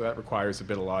models. So that requires a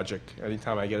bit of logic.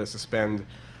 Anytime I get a suspend,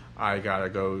 I gotta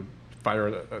go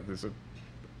fire, there's a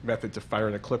method to fire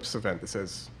an Eclipse event that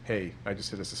says, hey, I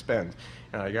just hit a suspend.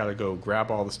 And I gotta go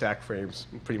grab all the stack frames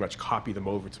and pretty much copy them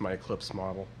over to my Eclipse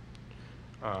model.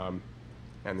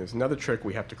 And there's another trick.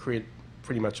 We have to create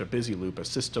pretty much a busy loop, a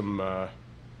system,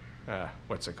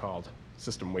 what's it called?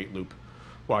 System wait loop.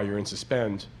 While you're in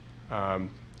suspend,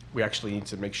 we actually need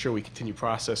to make sure we continue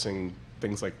processing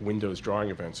things like Windows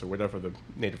drawing events or whatever the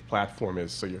native platform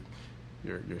is, so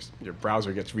your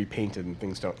browser gets repainted and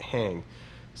things don't hang.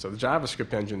 So the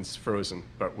JavaScript engine's frozen,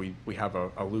 but we have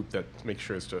a loop that makes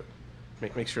sure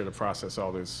to process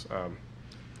all those.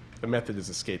 The method is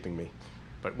escaping me,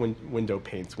 but window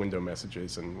paints, window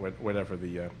messages, and whatever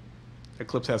the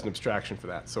Eclipse has an abstraction for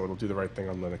that, so it'll do the right thing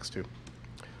on Linux too.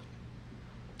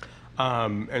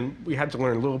 And we had to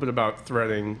learn a little bit about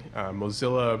threading.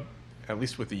 Mozilla, at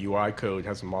least with the UI code,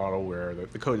 has a model where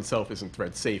the code itself isn't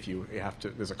thread safe. You have to,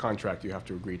 there's a contract you have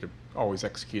to agree to always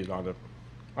execute it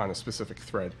on a specific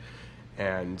thread.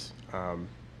 And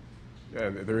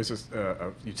there is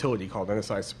a utility called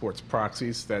NSI supports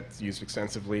proxies that's used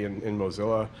extensively in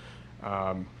Mozilla.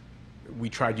 We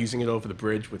tried using it over the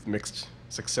bridge with mixed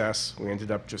success. We ended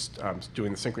up just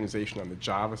doing the synchronization on the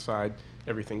Java side.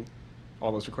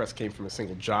 All those requests came from a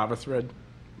single Java thread,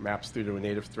 maps through to a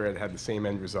native thread, had the same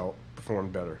end result,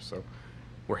 performed better. So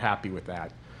we're happy with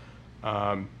that.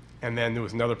 And then there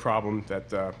was another problem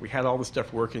that we had all this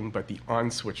stuff working, but the on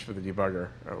switch for the debugger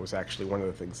was actually one of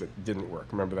the things that didn't work.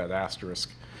 Remember that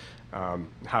asterisk?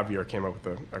 Javier came up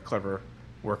with a clever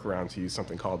workaround to use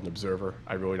something called an observer.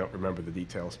 I really don't remember the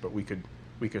details, but we could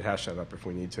hash that up if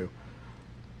we need to.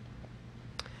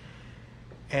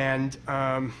 And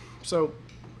so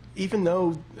even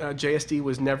though JSD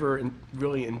was never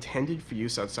really intended for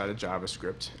use outside of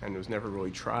JavaScript and it was never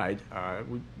really tried,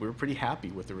 we were pretty happy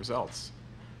with the results.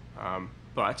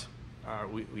 But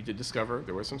we did discover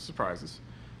there were some surprises.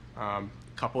 A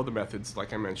couple of the methods,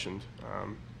 like I mentioned,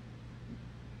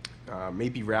 may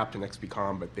be wrapped in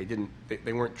XPCOM, but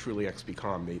they weren't truly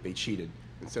XPCOM. They cheated.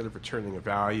 Instead of returning a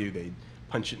value, they'd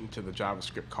punch it into the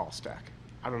JavaScript call stack.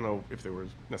 I don't know if there was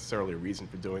necessarily a reason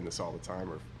for doing this all the time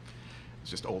or if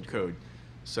it's just old code.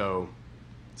 So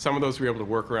some of those we were able to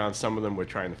work around, some of them we're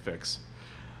trying to fix.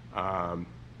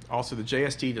 Also, the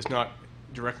JSD does not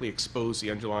directly expose the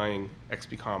underlying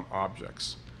XPCOM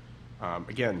objects.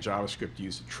 Again, JavaScript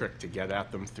used a trick to get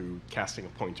at them through casting a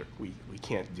pointer. We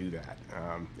can't do that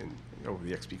over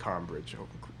the XPCOM bridge,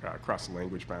 across the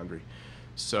language boundary.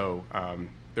 So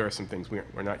there are some things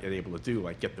we're not yet able to do,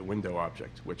 like get the window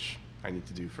object, which I need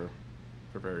to do for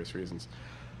various reasons.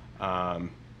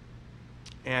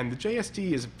 And the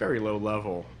JSD is very low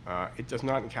level. It does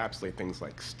not encapsulate things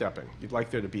like stepping. You'd like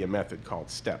there to be a method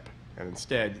called step. And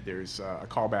instead, there's a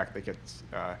callback that gets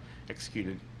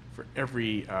executed for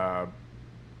every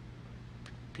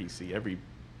PC,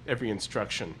 every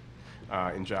instruction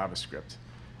in JavaScript,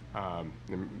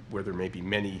 where there may be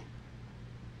many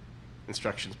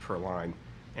instructions per line.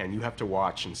 And you have to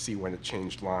watch and see when it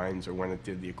changed lines or when it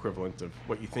did the equivalent of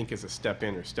what you think is a step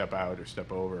in or step out or step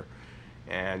over.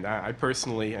 And I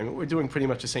personally, I mean, we're doing pretty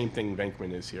much the same thing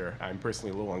Venkman is here. I'm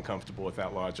personally a little uncomfortable with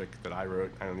that logic that I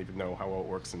wrote. I don't even know how well it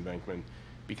works in Venkman.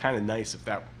 It'd be kind of nice if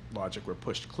that logic were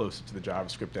pushed closer to the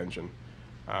JavaScript engine,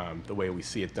 the way we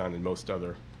see it done in most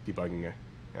other debugging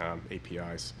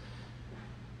APIs.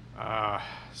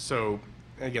 So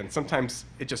again, sometimes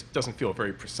it just doesn't feel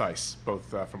very precise, both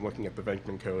from looking at the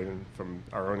Venkman code and from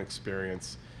our own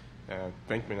experience.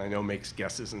 Venkman, I know, makes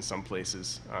guesses in some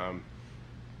places.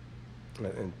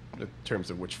 In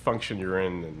terms of which function you're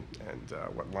in and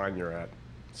what line you're at.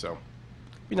 So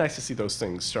it'd be nice to see those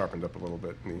things sharpened up a little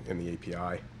bit in the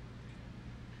API.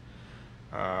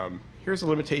 Here's a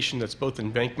limitation that's both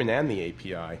in Venkman and the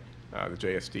API, the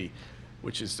JSD,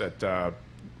 which is that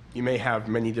you may have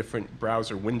many different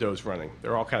browser windows running.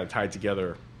 They're all kind of tied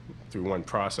together through one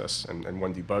process and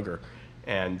one debugger.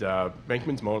 And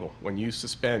Venkman's modal. When you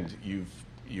suspend, you've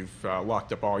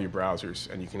locked up all your browsers,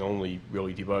 and you can only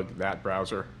really debug that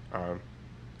browser.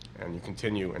 and you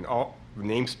continue, and all the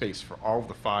namespace for all of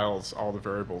the files, all the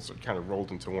variables are kind of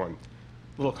rolled into one.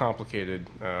 A little complicated,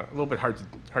 a little bit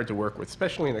hard to work with,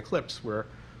 especially in Eclipse, where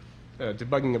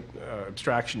debugging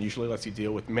abstraction usually lets you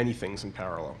deal with many things in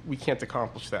parallel. We can't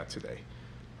accomplish that today.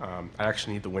 I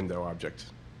actually need the window object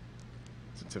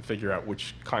to figure out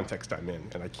which context I'm in,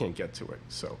 and I can't get to it.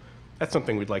 So that's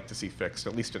something we'd like to see fixed,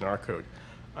 at least in our code.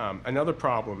 Another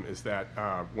problem is that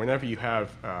whenever you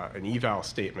have an eval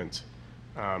statement,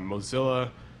 Mozilla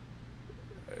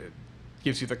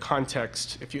gives you the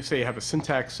context. If you say you have a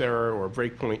syntax error or a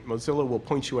breakpoint, Mozilla will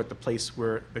point you at the place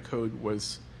where the code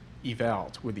was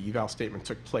evaled, where the eval statement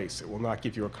took place. It will not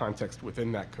give you a context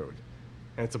within that code.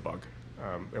 And it's a bug.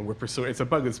 And we're pursuing, it's a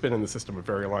bug that's been in the system a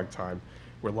very long time.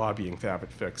 We're lobbying to have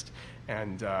it fixed.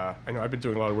 And I know I've been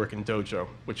doing a lot of work in Dojo,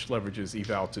 which leverages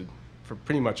eval for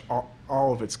pretty much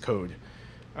all of its code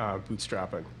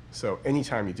bootstrapping. So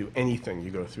anytime you do anything, you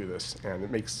go through this, and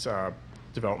it makes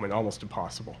development almost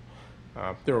impossible.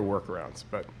 There are workarounds,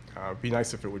 but it'd be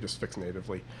nice if it would just fix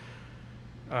natively.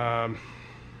 And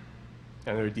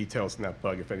there are details in that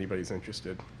bug if anybody's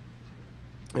interested.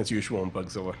 As usual in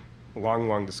Bugzilla. A long,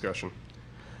 long discussion.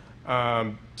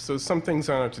 So some things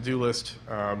on our to-do list.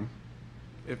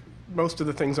 If most of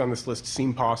the things on this list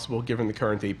seem possible given the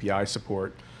current API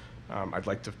support. I'd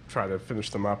like to try to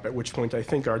finish them up, at which point I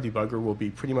think our debugger will be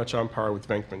pretty much on par with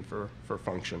Venkman for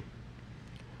function.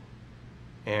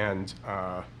 And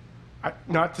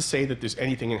not to say that there's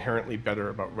anything inherently better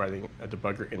about writing a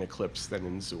debugger in Eclipse than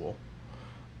in Zool.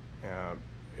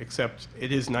 Except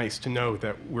it is nice to know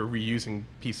that we're reusing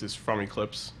pieces from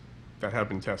Eclipse that have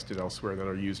been tested elsewhere, that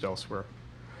are used elsewhere.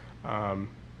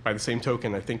 By the same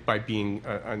token, I think by being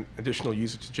an additional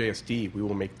user to JSD, we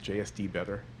will make JSD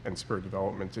better and spur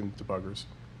development in debuggers.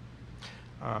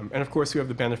 And of course, we have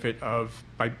the benefit of,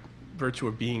 by virtue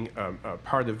of being a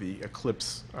part of the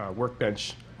Eclipse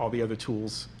workbench, all the other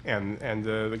tools, and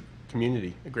the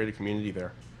community, a greater community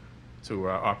there to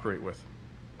operate with.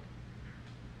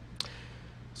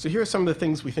 So here are some of the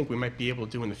things we think we might be able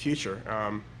to do in the future.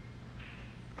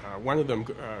 One of them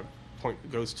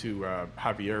goes to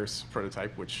Javier's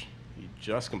prototype, which he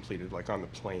just completed, like on the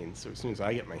plane. So as soon as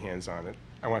I get my hands on it,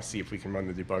 I want to see if we can run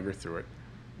the debugger through it.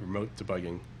 Remote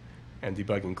debugging and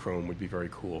debugging Chrome would be very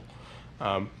cool.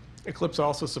 Eclipse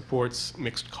also supports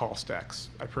mixed call stacks.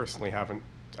 I personally haven't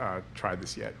tried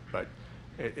this yet, but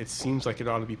it seems like it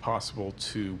ought to be possible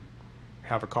to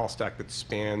have a call stack that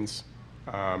spans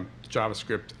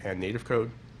JavaScript and native code,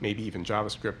 maybe even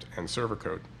JavaScript and server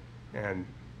code. And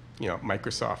you know,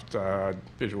 Microsoft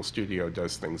Visual Studio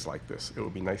does things like this. It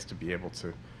would be nice to be able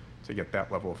to get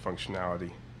that level of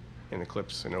functionality in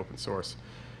Eclipse and open source.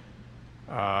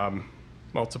 Multitasking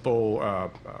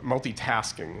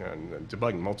and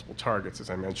debugging multiple targets, as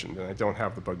I mentioned, and I don't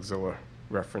have the Bugzilla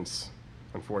reference,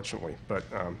 unfortunately, but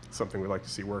something we'd like to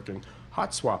see working.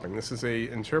 Hot swapping. This is a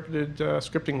interpreted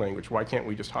scripting language. Why can't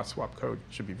we just hot swap code?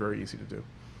 It should be very easy to do.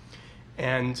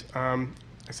 And I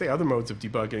say other modes of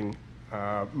debugging.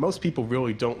 Most people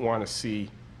really don't want to see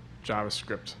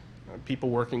JavaScript. People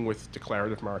working with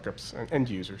declarative markups, and end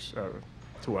users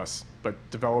to us, but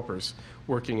developers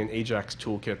working in AJAX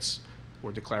toolkits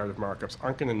or declarative markups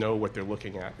aren't going to know what they're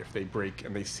looking at if they break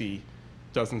and they see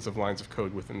dozens of lines of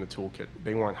code within the toolkit.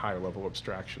 They want higher level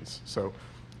abstractions. So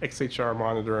XHR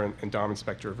Monitor and DOM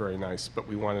Inspector are very nice, but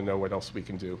we want to know what else we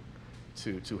can do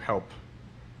to help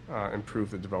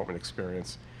improve the development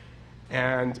experience.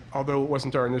 And although it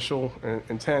wasn't our initial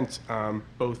intent,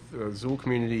 both the Zool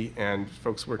community and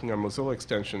folks working on Mozilla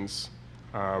extensions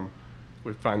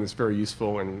would find this very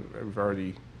useful, and we've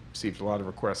already received a lot of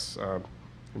requests,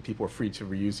 and people are free to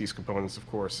reuse these components, of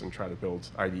course, and try to build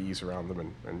IDEs around them,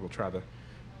 and we'll try to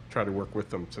work with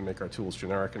them to make our tools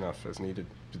generic enough as needed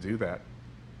to do that.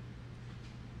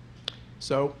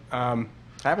 So I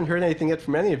haven't heard anything yet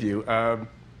from any of you. I'd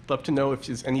love to know if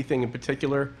there's anything in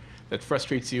particular that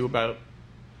frustrates you about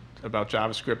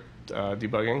JavaScript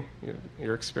debugging,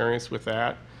 your experience with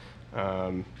that.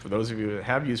 For those of you that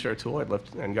have used our tool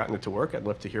and gotten it to work, I'd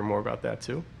love to hear more about that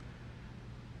too.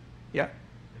 Yeah?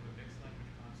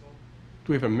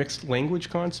 Do we have a mixed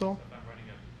language console? If I'm running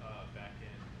a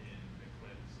backend in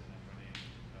Eclipse and I'm running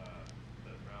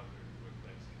the browser through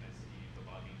Eclipse, can I see the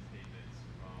logging statements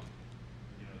from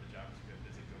the JavaScript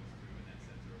as it goes through and then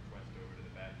sends a request over to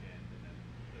the backend, and then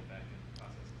the backend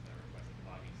processes that request and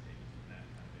logging statements from that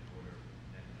kind of in order,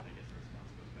 and I guess the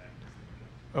response goes back to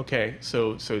the Okay,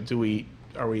 so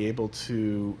are we able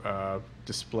to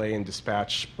display and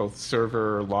dispatch both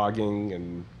server logging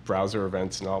and browser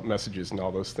events and all messages and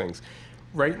all those things?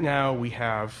 Right now we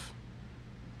have,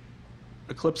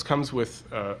 Eclipse comes with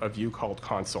a view called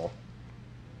console.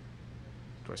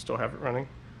 Do I still have it running?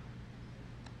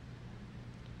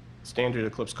 Standard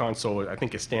Eclipse console, I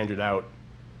think, is standard out.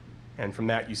 And from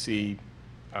that, you see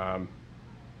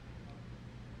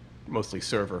mostly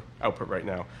server output right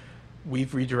now.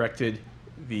 We've redirected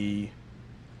the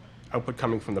output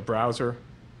coming from the browser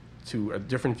to a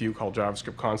different view called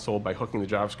JavaScript console by hooking the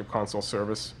JavaScript console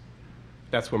service.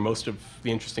 That's where most of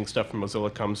the interesting stuff from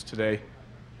Mozilla comes today.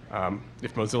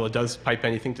 If Mozilla does pipe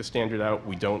anything to standard out,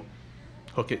 we don't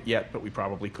hook it yet, but we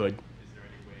probably could. Is there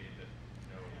any way that,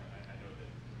 you know, I know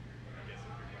that, I guess if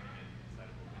you're running it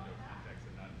inside of a window context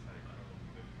and not inside of Chrome,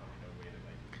 there's probably no way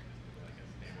to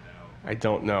standard out. I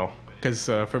don't know, because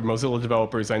for Mozilla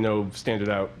developers, I know standard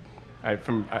out. I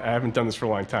haven't done this for a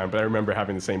long time, but I remember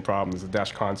having the same problem as the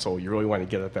Dash console. You really want to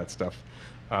get at that stuff.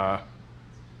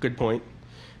 Good point.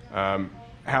 I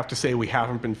have to say we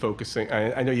haven't been focusing.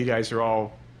 I know you guys are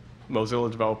all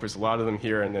Mozilla developers, a lot of them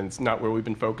here, and it's not where we've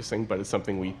been focusing, but it's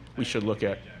something we should look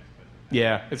at.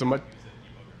 Yeah, it's a much.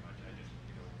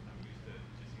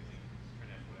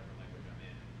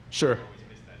 Sure.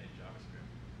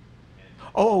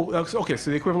 Oh, okay, so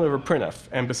the equivalent of a printf,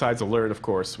 and besides alert, of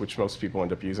course, which most people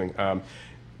end up using.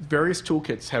 Various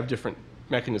toolkits have different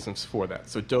mechanisms for that.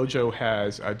 So Dojo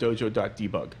has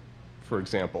dojo.debug, for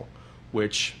example,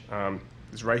 which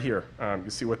is right here. You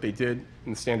see what they did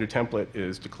in the standard template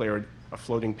is declared a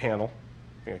floating panel.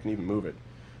 I think I can even move it.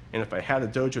 And if I had a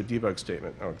Dojo debug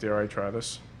statement, oh, dare I try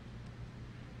this?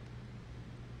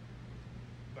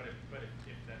 But if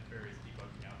that various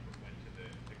debugging output went to the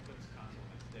Eclipse console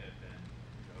instead, then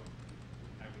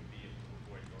I would be able to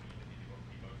avoid going into the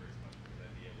debugger as much because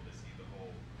I'd be able to see the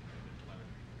whole the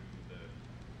telemetry through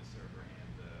the server and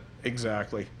the...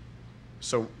 Exactly.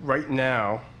 So right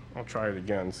now, I'll try it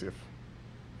again, see if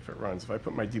it runs. If I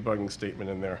put my debugging statement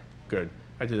in there, good.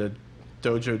 I did a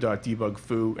dojo.debug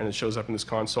foo, and it shows up in this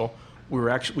console. We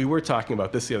were talking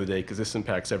about this the other day because this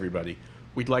impacts everybody.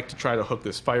 We'd like to try to hook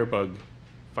this Firebug.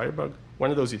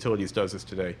 One of those utilities does this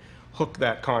today. Hook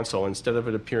that console, instead of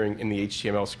it appearing in the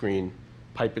HTML screen,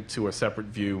 pipe it to a separate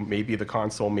view, maybe the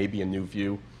console, maybe a new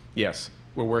view. Yes,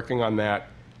 we're working on that,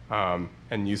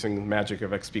 and using the magic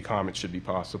of XPCOM, it should be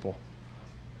possible.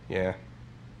 Yeah.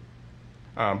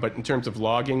 But in terms of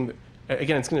logging,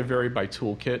 again, it's going to vary by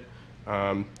toolkit.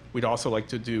 We'd also like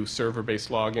to do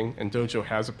server-based logging, and Dojo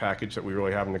has a package that we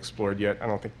really haven't explored yet. I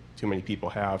don't think too many people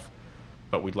have,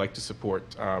 but we'd like to support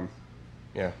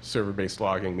server-based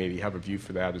logging, maybe have a view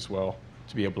for that as well,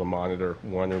 to be able to monitor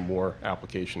one or more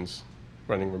applications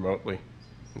running remotely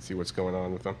and see what's going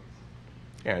on with them.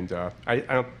 And I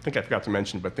don't think I forgot to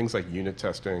mention, but things like unit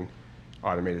testing,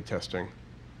 automated testing,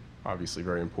 obviously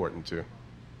very important too.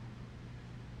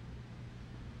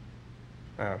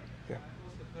 Yeah.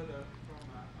 Also further from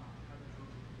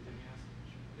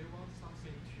they want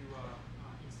something to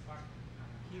inspect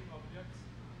heap objects.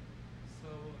 So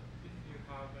if you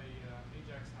have a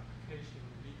AJAX application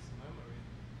leaks memory,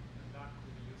 then that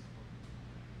could be useful.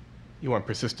 You want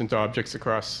persistent objects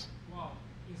across? Well,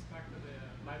 inspect the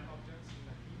live objects in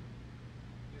the heap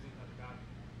using the value.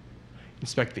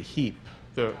 Inspect the heap,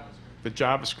 the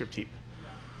JavaScript heap.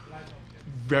 Yeah, live objects.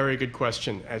 Very good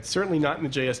question. It's certainly not in the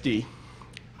JSD.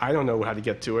 I don't know how to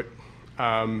get to it,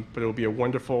 but it'll be a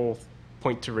wonderful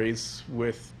point to raise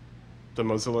with the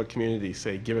Mozilla community.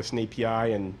 Say, give us an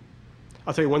API, and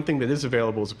I'll tell you one thing that is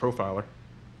available is a profiler.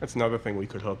 That's another thing we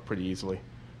could hook pretty easily.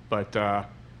 But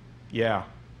yeah,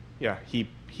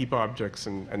 heap objects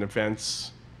and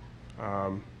events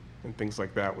and things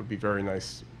like that would be very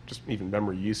nice. Just even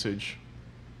memory usage.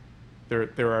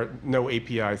 There are no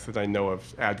APIs that I know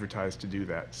of advertised to do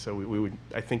that. So we would,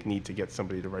 I think, need to get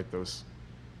somebody to write those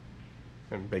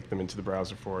and bake them into the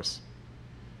browser for us.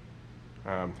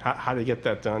 How to get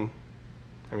that done?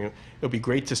 I mean, it would be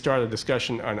great to start a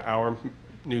discussion on our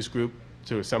news group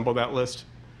to assemble that list,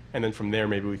 and then from there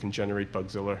maybe we can generate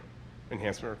Bugzilla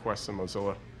enhancement requests in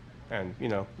Mozilla. And you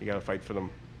know, you got to fight for them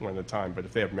one at a time, but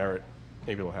if they have merit,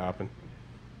 maybe it'll happen.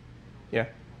 Yeah?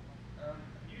 Have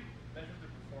you measured the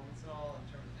performance at all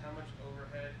in terms of how much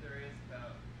overhead there is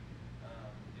about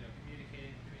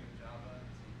communicating between Java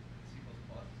and C++?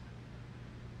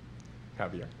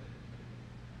 Javier?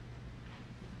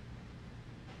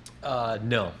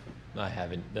 No, I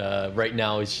haven't. Right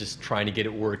now, it's just trying to get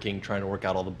it working, trying to work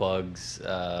out all the bugs.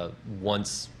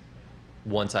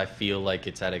 Once I feel like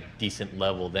it's at a decent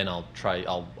level, then I'll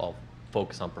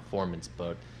focus on performance.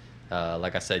 But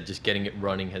like I said, just getting it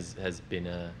running has been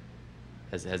a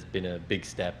big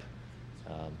step.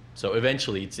 So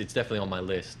eventually, it's definitely on my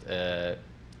list,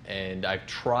 and I've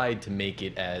tried to make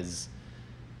it as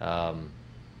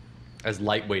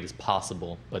lightweight as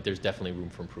possible. But there's definitely room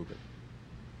for improvement.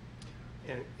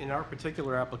 And in our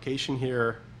particular application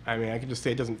here, I mean, I can just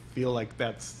say it doesn't feel like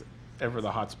that's ever the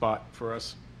hot spot for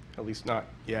us, at least not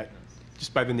yet,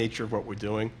 just by the nature of what we're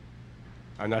doing.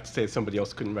 Not to say that somebody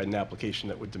else couldn't write an application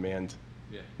that would demand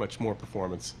much more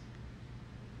performance.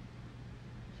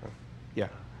 So, yeah.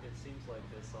 It seems like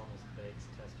this almost begs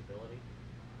testability.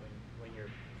 When you're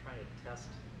trying to test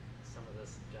some of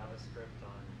this JavaScript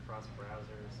on cross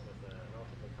browsers with a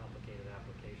relatively complicated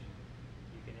application,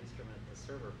 you can instrument the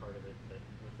server part of it, but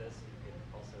with this you can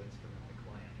also instrument the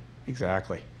client.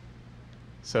 Exactly.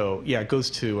 So yeah, it goes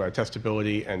to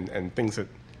testability and things that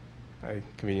I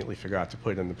conveniently forgot to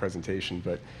put in the presentation,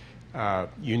 but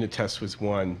unit test was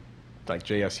one, like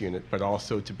JS unit, but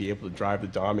also to be able to drive the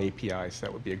DOM APIs.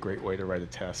 That would be a great way to write a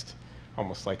test,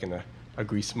 almost like in a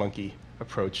grease monkey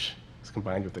approach. It's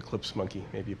combined with Eclipse monkey.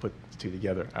 Maybe you put the two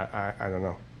together. I don't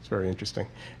know. It's very interesting.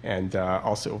 And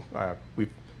also, we've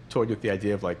toyed with the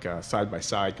idea of like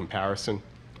side-by-side comparison,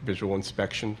 visual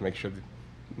inspection to make sure that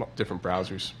different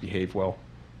browsers behave well.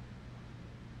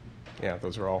 Yeah,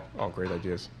 those are all great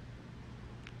ideas.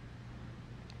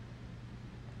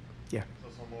 Yeah. So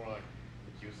some more like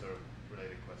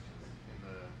user-related questions.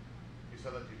 You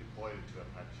said that you deployed it to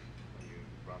Apache when you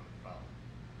run the file.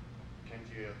 Can't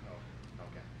you? Oh,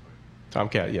 okay. Sorry.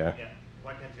 Tomcat, yeah. Yeah.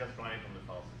 Why can't you just run it on the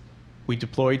file system? We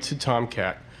deployed to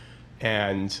Tomcat,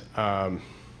 and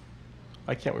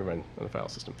why can't we run on the file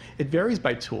system? It varies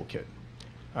by toolkit.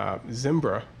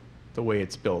 Zimbra, the way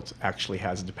it's built, actually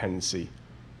has a dependency,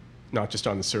 not just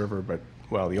on the server, but,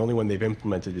 well, the only one they've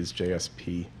implemented is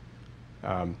JSP,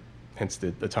 hence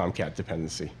the Tomcat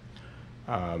dependency.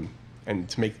 And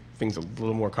to make things a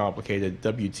little more complicated,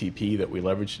 WTP that we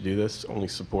leverage to do this only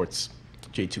supports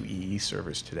J2EE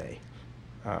servers today.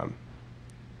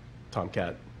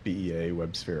 Tomcat, BEA,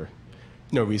 WebSphere.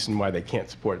 No reason why they can't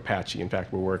support Apache. In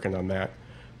fact, we're working on that.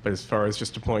 But as far as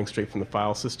just deploying straight from the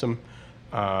file system,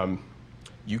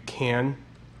 you can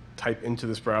type into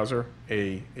this browser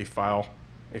a file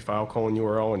colon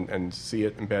URL and see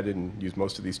it embedded and use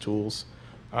most of these tools.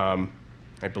 I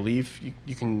believe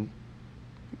you can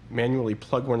manually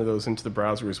plug one of those into the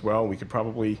browser as well. We could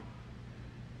probably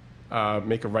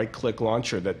make a right-click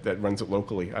launcher that runs it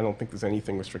locally. I don't think there's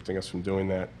anything restricting us from doing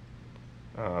that.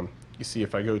 You see,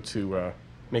 if I go to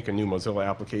make a new Mozilla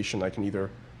application, I can either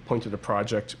point to the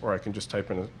project or I can just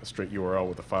type in a straight URL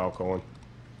with a file colon.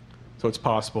 So it's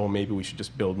possible. Maybe we should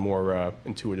just build more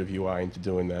intuitive UI into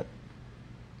doing that.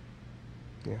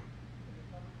 Yeah.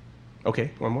 Okay,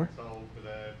 one more? So with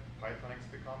the Python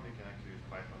XPCOM, you can actually use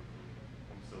Python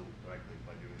from Zool directly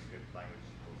by doing script language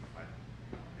called Python.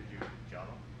 Did you use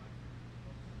Java?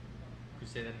 Could you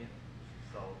say that again?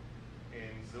 So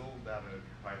in Zool, they have a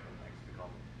Python XPCOM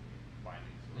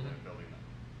binding, so they're building that.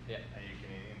 Yeah. And you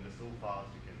can, in the Zool files,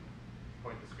 you can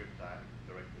point the script tag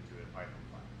directly to a Python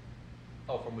file.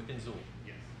 Oh, from within Zool?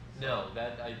 Yes. No,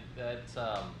 I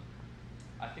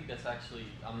think that's actually,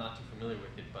 I'm not too familiar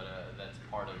with it, but that's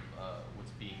part of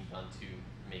what's being done to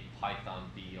make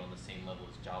Python be on the same level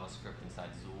as JavaScript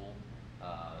inside Zool,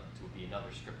 to be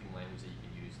another scripting language that you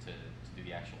can use to do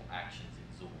the actual actions in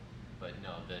Zool. But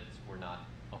no, we're not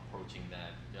approaching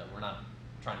that. We're not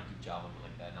trying to do Java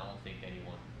like that, and I don't think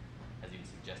anyone has even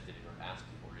suggested it or asked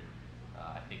for it.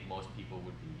 I think most people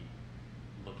would be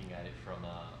looking at it from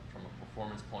a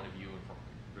performance point of view and from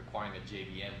requiring a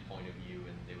JVM point of view,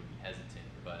 and they would be hesitant.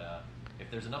 But if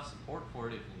there's enough support for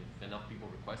it, if enough people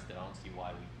request it, I don't see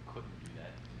why we couldn't do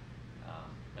that.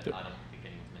 But I don't think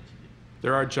anyone's mentioned it.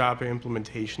 There are Java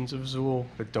implementations of Zool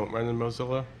that don't run in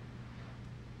Mozilla.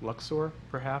 Luxor,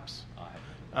 perhaps,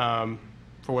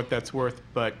 for what that's worth.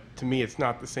 But to me, it's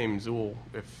not the same Zool.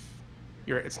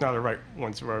 It's not a right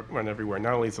one to run everywhere.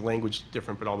 Not only is the language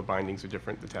different, but all the bindings are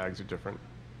different, the tags are different.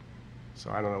 So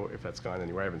I don't know if that's gone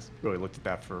anywhere. I haven't really looked at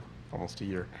that for almost a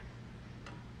year.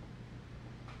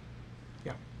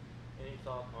 Yeah. Any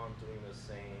thought on doing the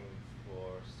same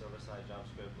for server-side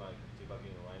JavaScript, like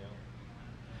debugging Rhino?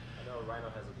 I know Rhino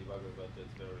has a debugger, but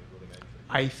it's very rudimentary.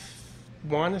 I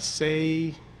want to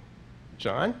say,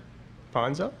 John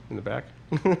Ponzo in the back.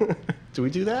 Do we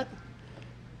do that?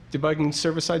 Debugging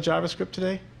server-side JavaScript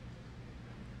today?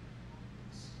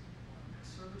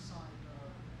 Server-side,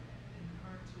 in the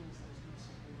current tools, there's no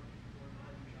support for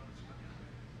debugging JavaScript.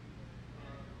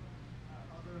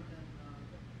 Other than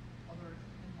other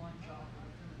inline Java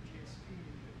within the JSP,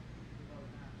 you can debug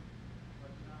that,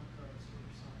 but not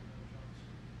server-side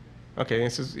JavaScript. Okay,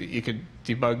 this is, you could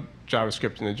debug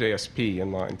JavaScript in the JSP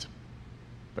inline,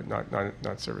 but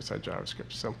not server-side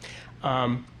JavaScript. So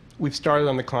we've started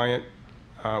on the client.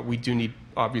 We do need,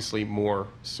 obviously, more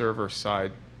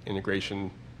server-side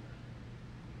integration,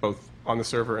 both on the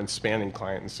server and spanning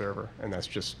client and server, and that's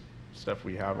just stuff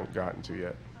we haven't gotten to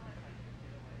yet.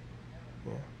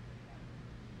 Yeah.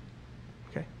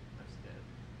 Okay. I'm just going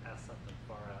to ask something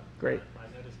far out. Great. I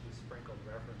noticed you sprinkled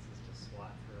references to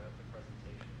SWAT throughout the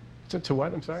presentation. To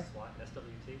what? I'm sorry? SWAT, SWT?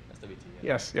 SWT,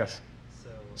 yeah. Yes, yes. So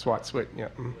SWAT, SWIT, yeah.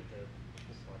 Mm. With the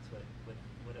SWAT SWIT,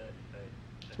 would a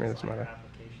Tomato, designer tomato.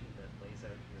 application that lays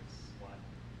out your SWAT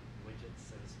widgets,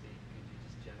 so to speak, could you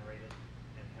just generate it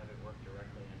and have it work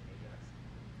directly in AJAX?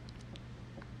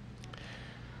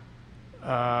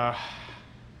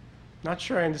 Not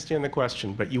sure I understand the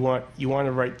question, but you want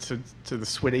to write to the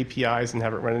SWIT APIs and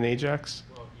have it run in AJAX?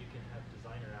 Well, you can have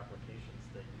designer applications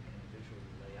that you can visually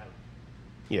lay out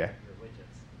Yeah. your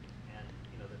widgets. And,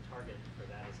 the target for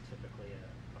that is typically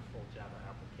a full Java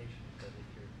application. But if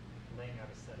you're laying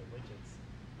out a set of widgets,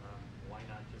 why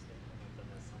not just implement them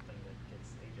as something that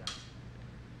gets AJAX?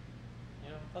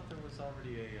 I thought there was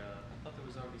already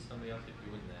somebody out there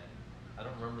doing that. I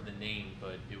don't remember the name,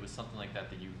 but it was something like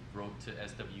that you wrote to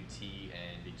SWT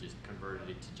and it just converted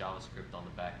it to JavaScript on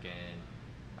the back end.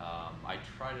 I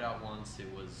tried it out once.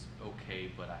 It was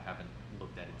okay, but I haven't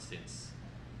looked at it since.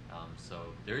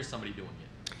 So there is somebody doing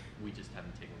it. We just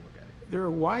haven't taken a look at it. There are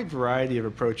a wide variety of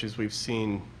approaches we've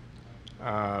seen.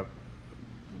 A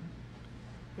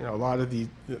lot of the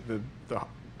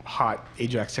hot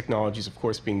AJAX technologies, of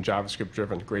course, being JavaScript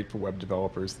driven, great for web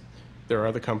developers. There are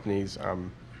other companies.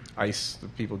 ICE, the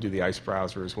people who do the ICE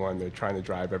browser is one. They're trying to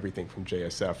drive everything from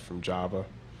JSF, from Java.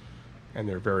 And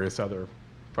there are various other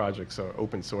projects,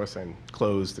 open source and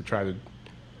closed, to try to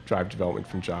drive development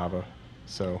from Java.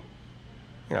 So,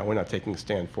 we're not taking a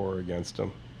stand for or against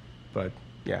them. But,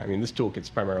 yeah, this toolkit's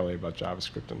primarily about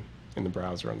JavaScript in the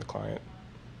browser on the client.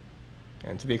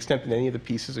 And to the extent that any of the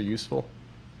pieces are useful,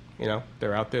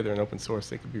 they're out there, they're in open source,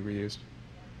 they could be reused.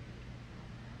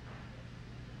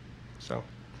 So.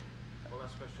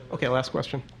 Okay, last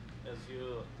question. As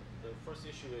the first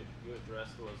issue you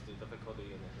addressed was the difficulty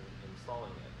in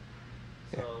installing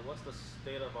it. So what's the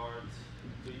state of art?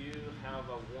 Do you have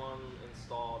one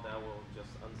install that will just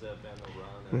unzip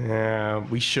and run? Yeah,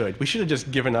 we should. We should have just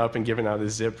given up and given out a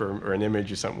zip or an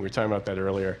image or something. We were talking about that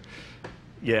earlier.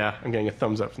 Yeah, I'm getting a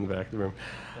thumbs up from the back of the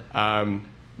room.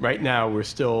 Right now, we're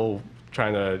still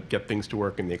trying to get things to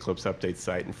work in the Eclipse update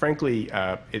site. And frankly,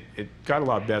 it got a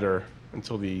lot better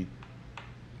until the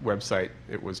website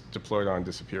it was deployed on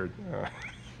disappeared.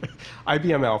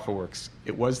 IBM AlphaWorks,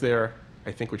 it was there.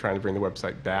 I think we're trying to bring the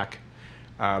website back.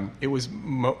 It was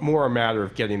more a matter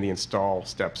of getting the install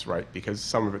steps right, because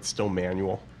some of it's still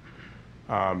manual,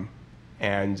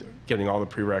 and getting all the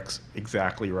prereqs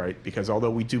exactly right, because although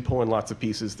we do pull in lots of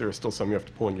pieces, there are still some you have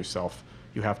to pull in yourself.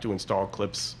 You have to install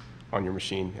Eclipse on your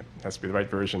machine. It has to be the right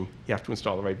version. You have to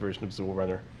install the right version of Zool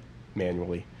Runner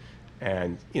manually.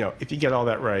 And if you get all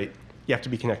that right, you have to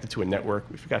be connected to a network.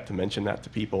 We forgot to mention that to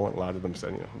people, and a lot of them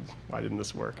said, why didn't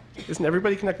this work? Isn't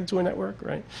everybody connected to a network,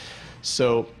 right?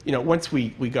 So, once we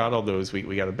got all those,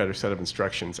 we got a better set of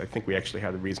instructions. I think we actually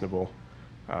had a reasonable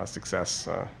success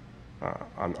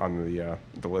on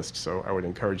the list. So I would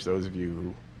encourage those of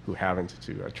you who haven't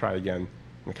to try again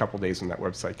in a couple days when that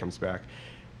website comes back.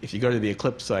 If you go to the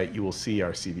Eclipse site, you will see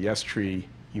our CVS tree.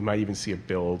 You might even see a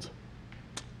build,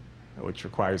 which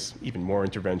requires even more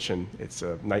intervention. It's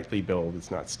a nightly build. It's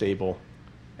not stable.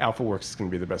 AlphaWorks is going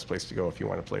to be the best place to go if you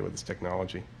want to play with this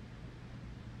technology.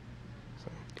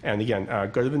 So, and again,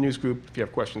 go to the news group if you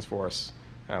have questions for us.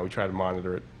 We try to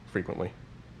monitor it frequently,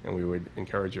 and we would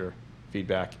encourage your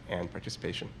feedback and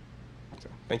participation. So,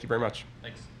 thank you very much.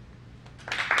 Thanks.